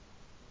god.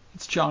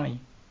 It's Johnny.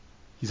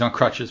 He's on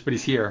crutches, but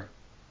he's here.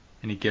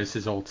 And he gives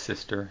his old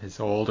sister, his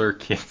older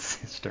kid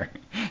sister,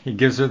 he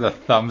gives her the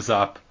thumbs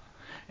up.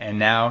 And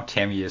now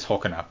Tammy is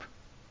hulking up.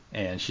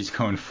 And she's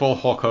going full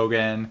Hulk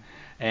Hogan.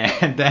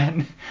 And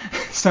then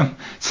some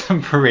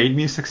parade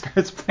music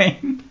starts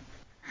playing.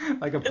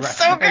 Like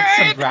some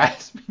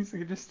brass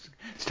music just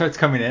starts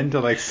coming in to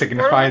like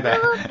signify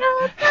that.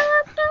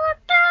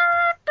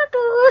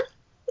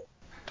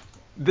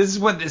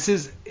 This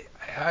is.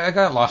 I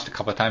got lost a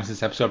couple of times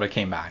this episode, but I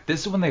came back.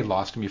 This is when they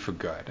lost me for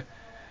good.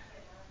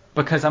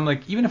 Because I'm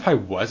like, even if I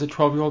was a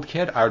 12-year-old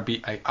kid,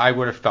 I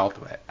would have felt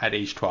at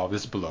age 12,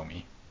 this is below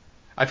me.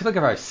 I feel like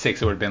if I was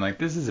 6, it would have been like,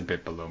 this is a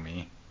bit below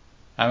me.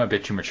 I'm a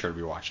bit too mature to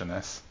be watching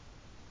this.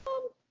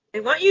 I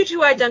want you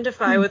to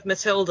identify with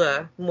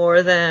Matilda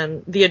more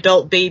than the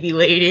adult baby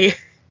lady.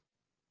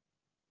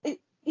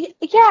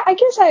 Yeah, I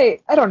guess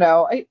I don't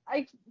know. I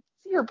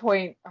see your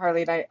point,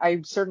 Harley, and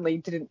I certainly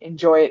didn't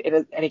enjoy it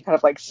in any kind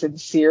of like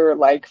sincere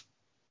like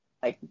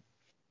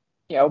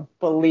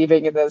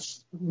believing in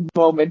this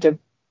moment of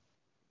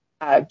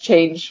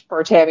change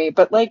for Tammy.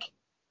 But like,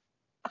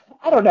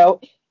 I don't know.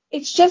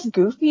 It's just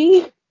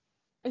goofy.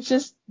 It's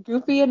just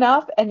goofy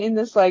enough, and in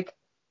this like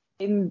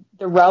in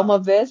the realm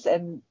of this,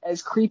 and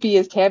as creepy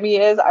as Tammy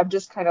is, I'm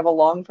just kind of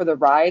along for the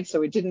ride,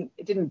 so it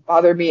didn't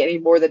bother me any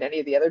more than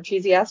any of the other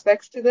cheesy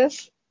aspects to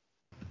this.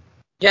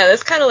 Yeah,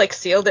 this kind of like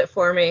sealed it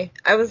for me.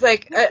 I was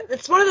like,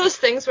 it's one of those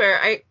things where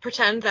I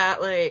pretend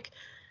that like,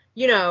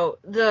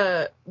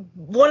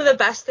 one of the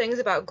best things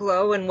about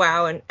Glow and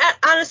WoW, and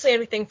honestly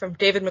anything from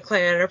David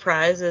McClane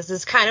Enterprises,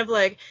 is kind of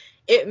like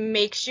it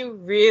makes you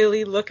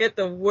really look at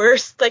the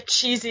worst, like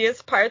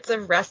cheesiest parts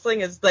of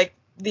wrestling as like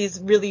these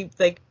really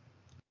like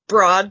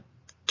broad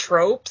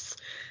tropes,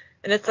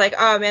 and it's like,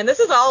 oh man,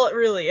 this is all it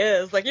really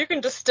is. Like, you can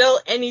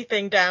distill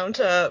anything down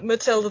to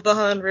Matilda the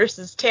Hun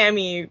versus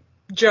Tammy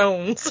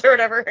Jones or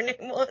whatever her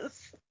name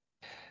was.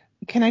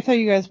 Can I tell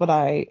you guys what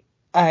I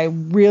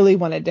really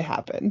wanted to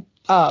happen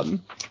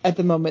at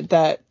the moment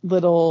that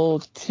little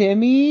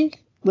Timmy,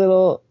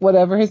 little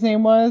whatever his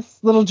name was,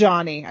 little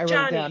Johnny, I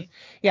wrote it down.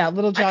 Yeah,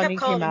 little Johnny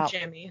came out.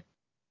 Jimmy.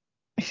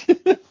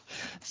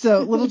 So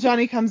little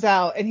Johnny comes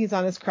out and he's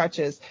on his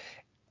crutches.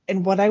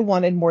 And what I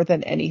wanted more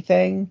than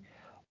anything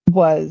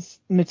was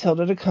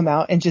Matilda to come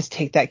out and just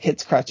take that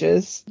kid's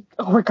crutches.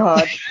 Oh my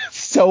god.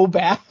 So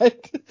bad.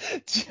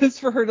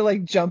 Just for her to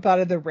like jump out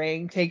of the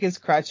ring, take his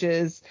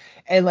crutches,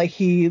 and like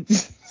he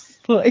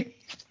like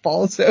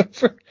falls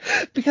over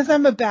because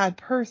I'm a bad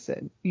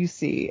person, you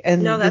see.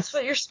 And No, that's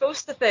what you're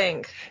supposed to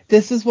think.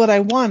 this is what I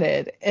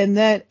wanted. And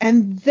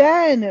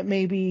then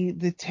maybe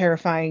the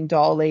terrifying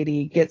doll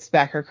lady gets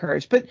back her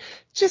courage. But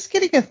just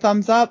getting a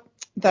thumbs up,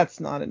 that's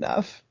not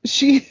enough.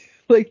 She,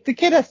 like, the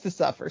kid has to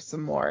suffer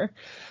some more.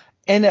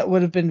 And it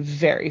would have been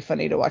very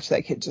funny to watch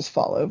that kid just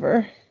fall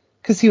over.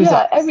 Because he was,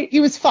 he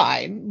was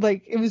fine.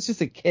 Like, it was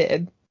just a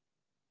kid.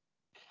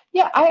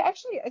 Yeah, I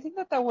think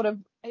that would have,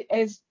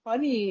 as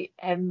funny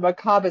and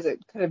macabre as it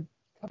could have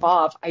come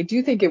off, I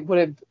do think it would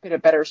have been a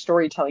better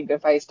storytelling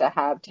device to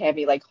have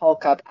Tammy like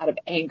Hulk up out of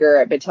anger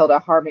at Matilda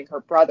harming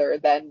her brother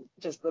than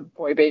just the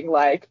boy being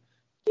like,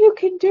 "You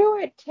can do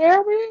it,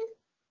 Tammy,"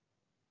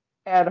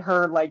 and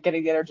her like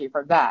getting the energy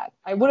from that.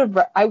 I would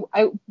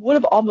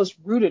have almost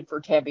rooted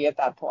for Tammy at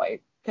that point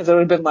because it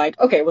would have been like,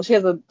 okay, well she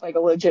has a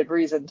legit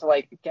reason to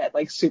like get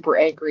like super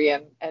angry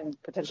and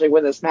potentially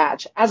win this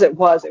match. As it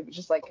was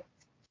just like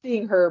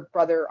seeing her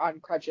brother on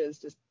crutches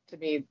just to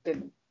me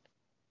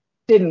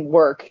didn't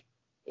work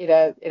in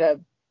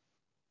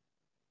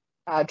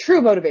a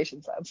true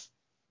motivation sense.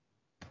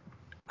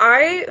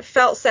 I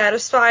felt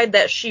satisfied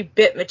that she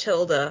bit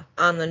Matilda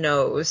on the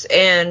nose,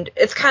 and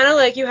it's kind of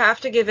like you have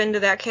to give in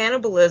to that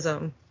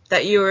cannibalism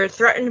that you were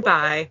threatened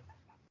by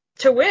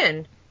to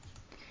win.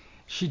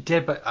 She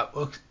did, but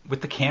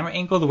with the camera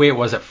angle the way it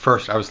was at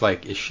first, I was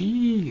like, is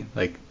she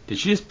like, did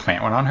she just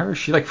plant one on her? Is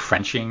she like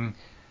Frenching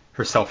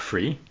herself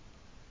free?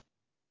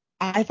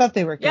 I thought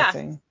they were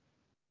kissing.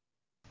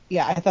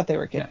 Yeah, I thought they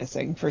were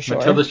kissing for sure.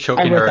 Matilda's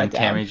choking her, and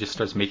Tammy just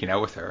starts making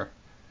out with her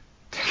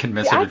to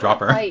convince her to drop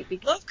her.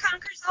 Love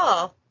conquers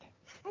all.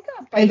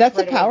 And that's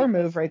a power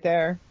move right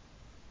there.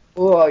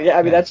 Oh yeah,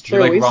 I mean that's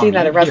true. We've seen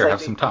that in wrestling. Here,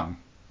 have some tongue.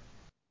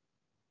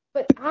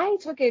 But I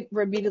took it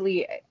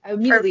immediately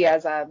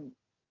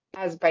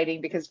as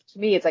biting because to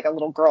me it's like a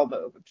little girl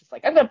move. It's just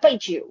like, I'm gonna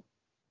bite you.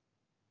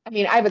 I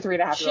mean, I have a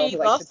 3.5-year-old who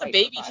likes to bite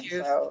baby fun,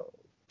 tooth. so.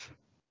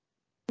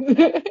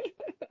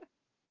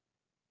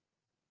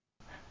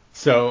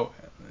 So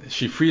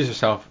she frees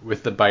herself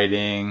with the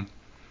biting.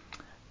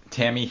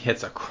 Tammy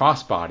hits a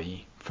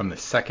crossbody from the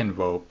second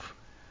rope.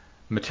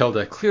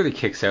 Matilda clearly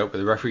kicks out, but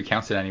the referee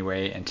counts it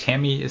anyway, and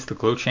Tammy is the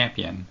Glow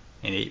champion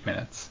in 8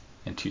 minutes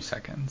and 2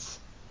 seconds.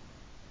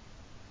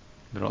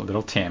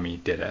 Little Tammy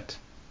did it.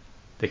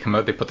 They come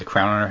out, they put the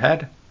crown on her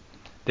head,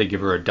 they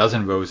give her a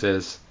dozen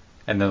roses,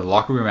 and then the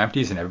locker room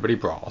empties and everybody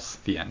brawls.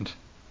 The end.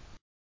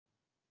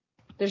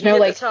 There's no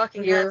like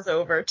talking heads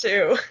over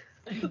too.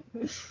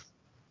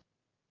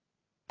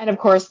 And of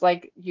course,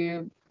 like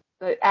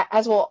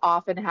as will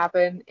often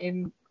happen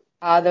in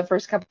the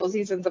first couple of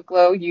seasons of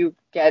Glow, you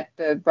get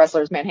the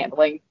wrestlers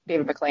manhandling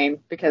David McLane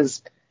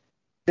because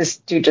this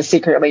dude just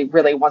secretly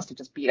really wants to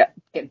just get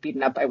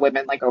beaten up by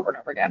women like over and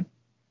over again.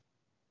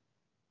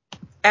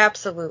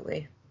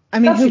 Absolutely. I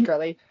mean,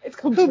 secretly, it's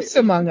completely. Whomst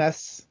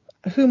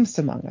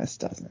among us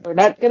doesn't. We're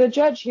not going to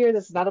judge here.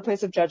 This is not a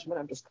place of judgment.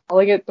 I'm just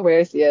calling it the way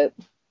I see it.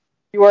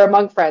 You are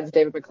among friends,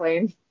 David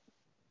McLane.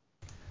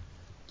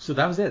 So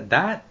that was it.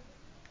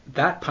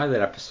 That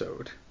pilot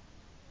episode,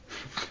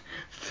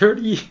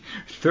 30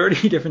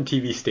 different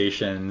TV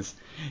stations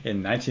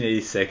in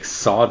 1986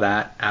 saw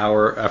that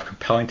hour of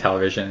compelling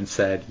television and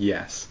said,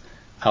 yes,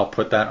 I'll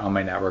put that on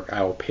my network.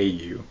 I will pay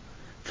you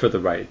for the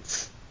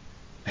rights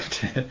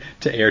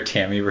to air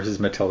Tammy versus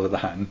Matilda the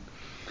Hun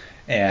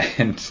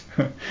and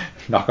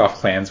knock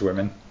off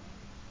Klanswomen.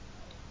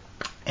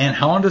 And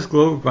how long does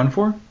Glow run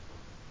for?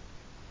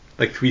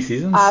 Like 3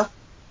 seasons?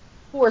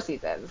 4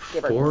 seasons.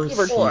 Give or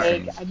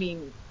take. I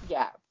mean,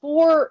 yeah,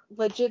 4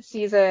 legit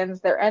seasons.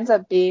 There ends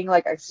up being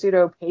like a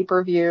pseudo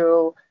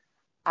pay-per-view,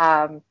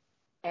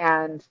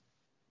 and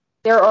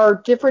there are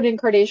different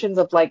incarnations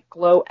of like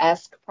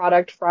Glow-esque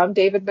product from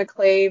David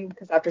McLane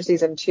because after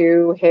season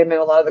 2, him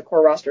and a lot of the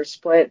core roster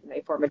split and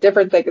they form a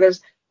different thing.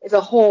 It's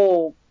a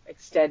whole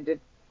extended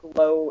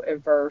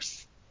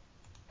Glow-verse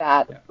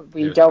that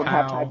we don't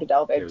have time to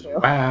delve into.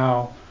 There's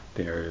Wow.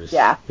 There's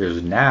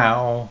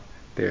Now.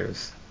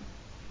 There's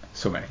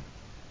so many.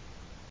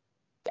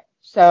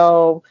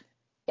 So,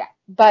 yeah,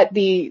 but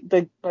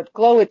but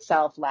Glow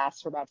itself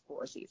lasts for about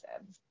 4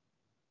 seasons,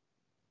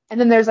 and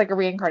then there's like a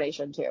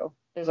reincarnation too.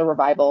 There's a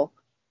revival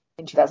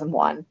in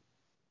 2001,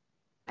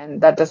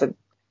 and that doesn't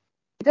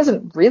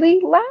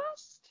really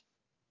last.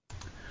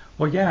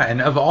 Well, yeah,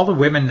 and of all the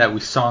women that we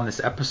saw in this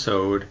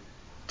episode,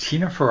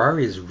 Tina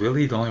Ferrari is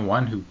really the only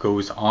one who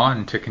goes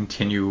on to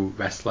continue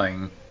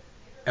wrestling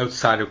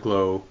outside of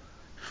Glow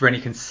for any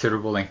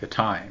considerable length of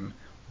time.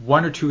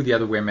 1 or 2 of the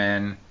other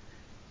women,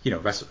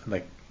 wrestle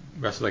like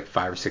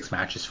 5 or 6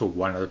 matches for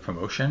one other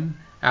promotion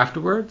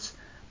afterwards.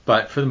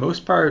 But for the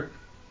most part,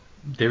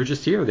 they were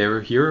just here. They were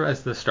here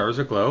as the stars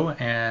of Glow,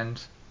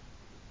 and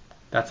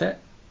that's it.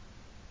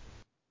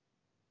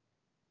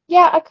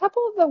 Yeah, a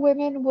couple of the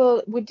women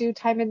would do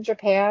time in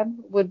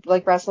Japan, would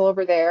like wrestle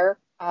over there.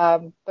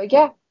 But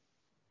yeah,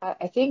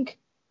 I think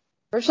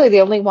virtually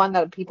the only one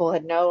that people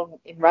had known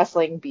in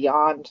wrestling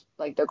beyond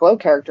like their Glow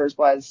characters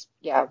was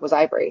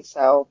Ivory.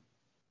 So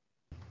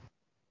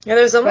yeah,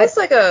 there's almost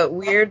like a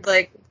weird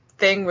like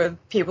thing with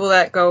people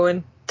that go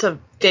into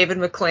David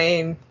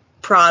McLane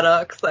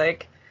products.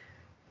 Like,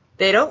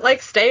 they don't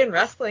like stay in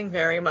wrestling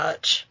very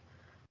much.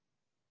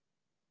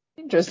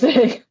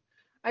 Interesting.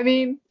 I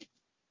mean,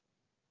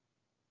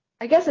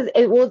 I guess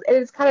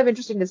it's kind of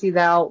interesting to see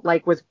now,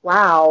 like with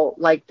WoW,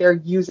 like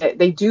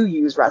they do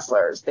use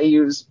wrestlers. They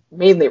use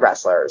mainly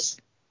wrestlers.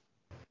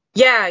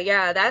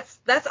 Yeah,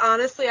 that's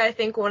honestly, I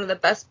think, one of the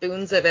best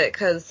boons of it,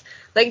 because,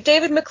 like,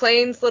 David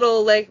McLane's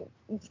little, like,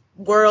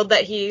 world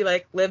that he,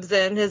 like, lives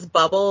in, his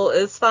bubble,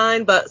 is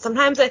fine, but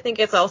sometimes I think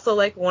it's also,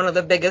 like, one of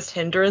the biggest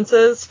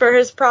hindrances for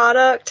his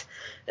product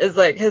is,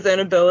 like, his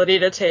inability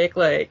to take,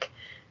 like,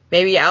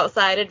 maybe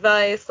outside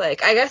advice.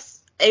 Like, I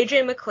guess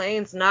AJ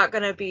McLean's not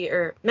gonna be,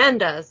 or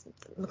Mendez.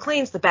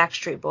 McLean's the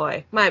Backstreet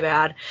Boy. My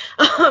bad.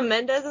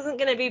 Mendez isn't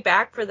gonna be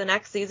back for the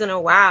next season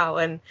of WoW,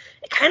 and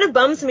it kind of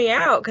bums me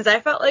out because I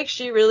felt like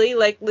she really,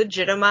 like,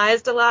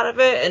 legitimized a lot of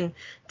it and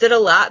did a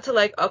lot to,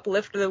 like,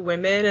 uplift the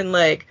women, and,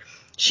 like,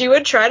 she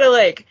would try to,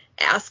 like,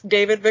 ask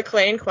David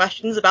McLane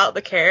questions about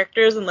the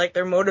characters and, like,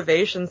 their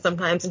motivations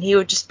sometimes, and he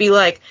would just be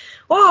like,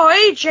 "Whoa,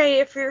 AJ,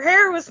 if your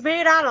hair was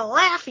made out of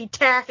Laffy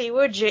Taffy,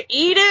 would you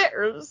eat it?"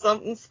 Or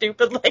something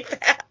stupid like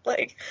that.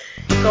 Like,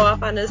 go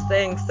off on his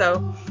thing.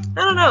 So,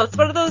 I don't know. It's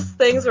one of those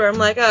things where I'm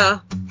like,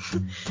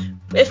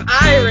 if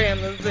I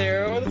ran the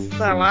Zero, this is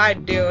how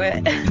I'd do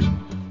it.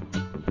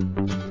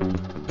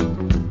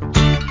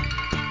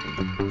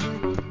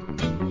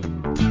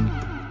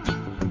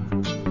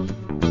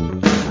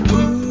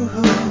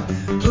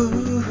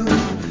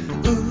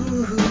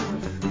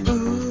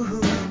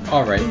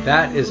 All right,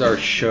 that is our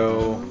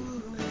show.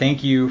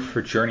 Thank you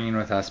for journeying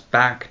with us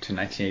back to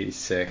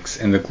 1986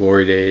 and the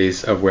glory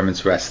days of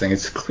women's wrestling.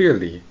 It's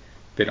clearly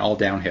been all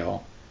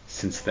downhill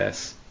since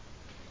this.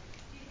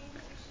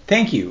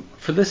 Thank you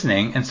for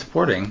listening and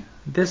supporting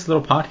this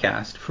little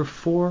podcast for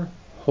 4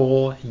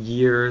 whole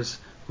years.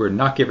 We're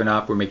not giving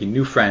up. We're making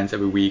new friends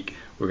every week.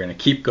 We're going to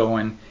keep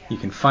going. You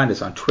can find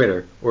us on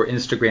Twitter or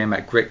Instagram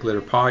at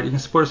GritGlitterPod. You can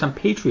support us on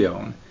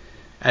Patreon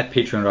at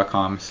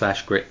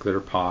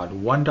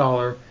patreon.com/GritGlitterPod.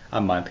 $1 a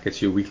month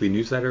gets you a weekly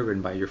newsletter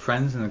written by your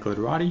friends in the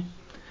Glitterati.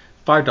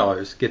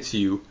 $5 gets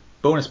you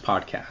bonus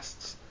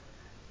podcasts.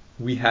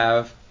 We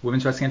have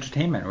Women's Wrestling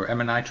Entertainment, where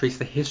Em and I trace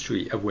the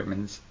history of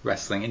women's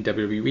wrestling in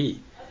WWE.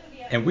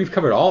 And we've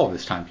covered all of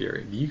this time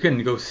period. You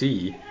can go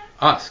see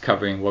us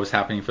covering what was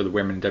happening for the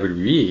women in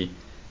WWE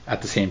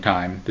at the same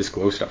time this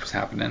Glow stuff was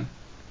happening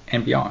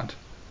and beyond.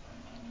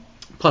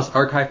 Plus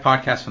archive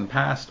podcasts from the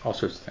past, all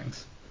sorts of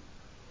things.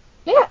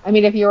 Yeah, I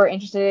mean, if you're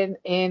interested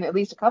in at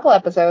least a couple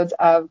episodes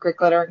of Grit,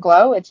 Glitter, and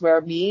Glow, it's where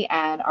me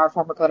and our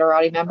former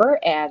Glitterati member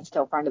and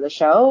still friend of the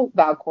show,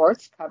 Val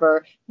Quartz,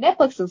 cover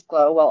Netflix's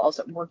Glow while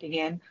also working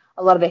in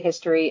a lot of the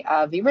history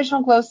of the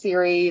original Glow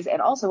series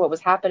and also what was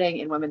happening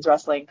in women's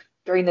wrestling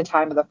during the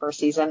time of the first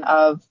season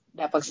of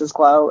Netflix's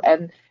Glow.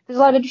 And there's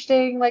a lot of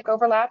interesting, like,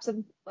 overlaps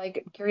and,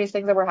 like, curious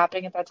things that were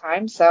happening at that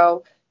time.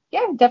 So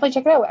yeah, definitely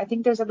check it out. I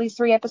think there's at least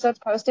 3 episodes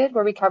posted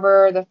where we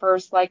cover the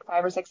first, like,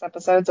 5 or 6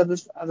 episodes of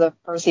the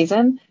first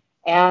season.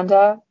 And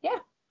yeah,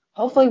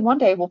 hopefully one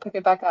day we'll pick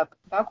it back up.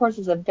 Valcourse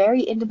is a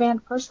very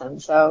in-demand person,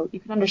 so you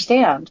can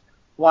understand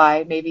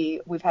why maybe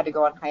we've had to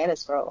go on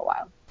hiatus for a little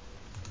while.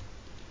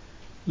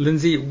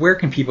 Lindsay, where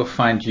can people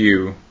find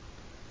you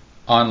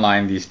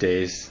online these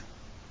days?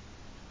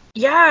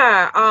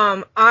 Yeah,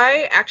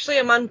 I actually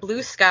am on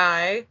Blue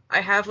Sky.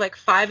 I have like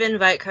 5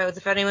 invite codes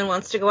if anyone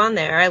wants to go on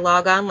there. I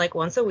log on like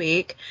once a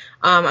week.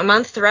 I'm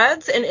on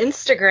Threads and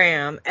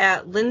Instagram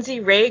at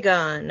Lindsay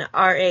Raygun,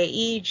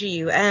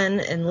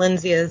 Raegun, and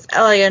Lindsay is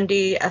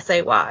Lindsay.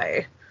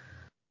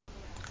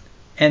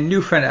 And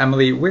new friend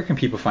Emily, where can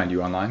people find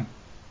you online?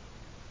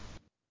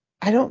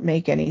 I don't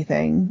make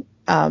anything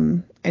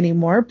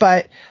anymore,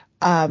 but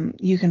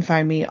you can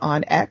find me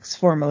on X,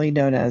 formerly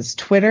known as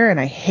Twitter, and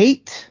I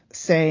hate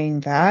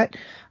saying that.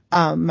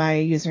 My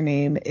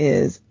username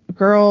is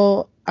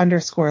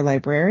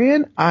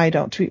girl_librarian. I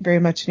don't tweet very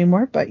much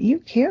anymore, but you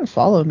can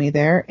follow me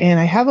there. And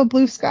I have a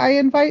Blue Sky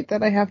invite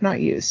that I have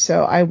not used,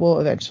 so I will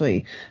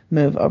eventually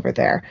move over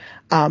there.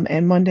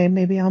 And one day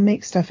maybe I'll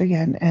make stuff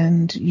again,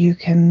 and you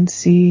can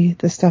see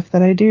the stuff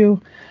that I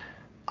do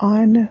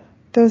on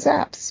those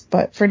apps.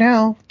 But for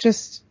now,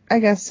 just, I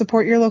guess,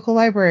 support your local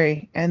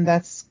library, and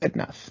that's good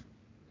enough.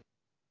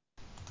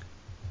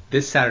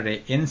 This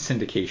Saturday in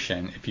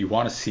syndication, if you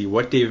want to see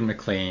what David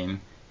McLane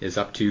is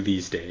up to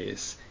these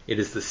days, it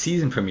is the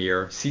season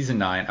premiere, season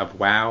 9 of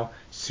WoW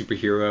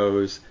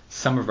Superheroes.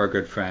 Some of our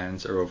good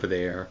friends are over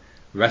there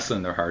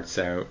wrestling their hearts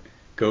out.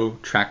 Go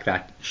track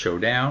that show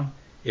down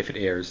if it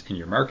airs in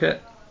your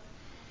market.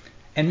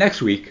 And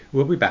next week,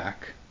 we'll be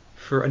back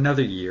for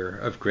another year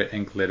of Grit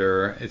and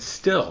Glitter. It's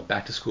still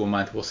back to school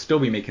month. We'll still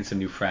be making some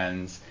new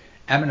friends.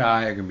 Em and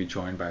I are going to be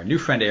joined by our new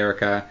friend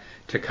Erica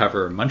to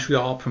cover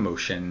Montreal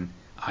promotion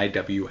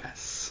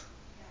IWS.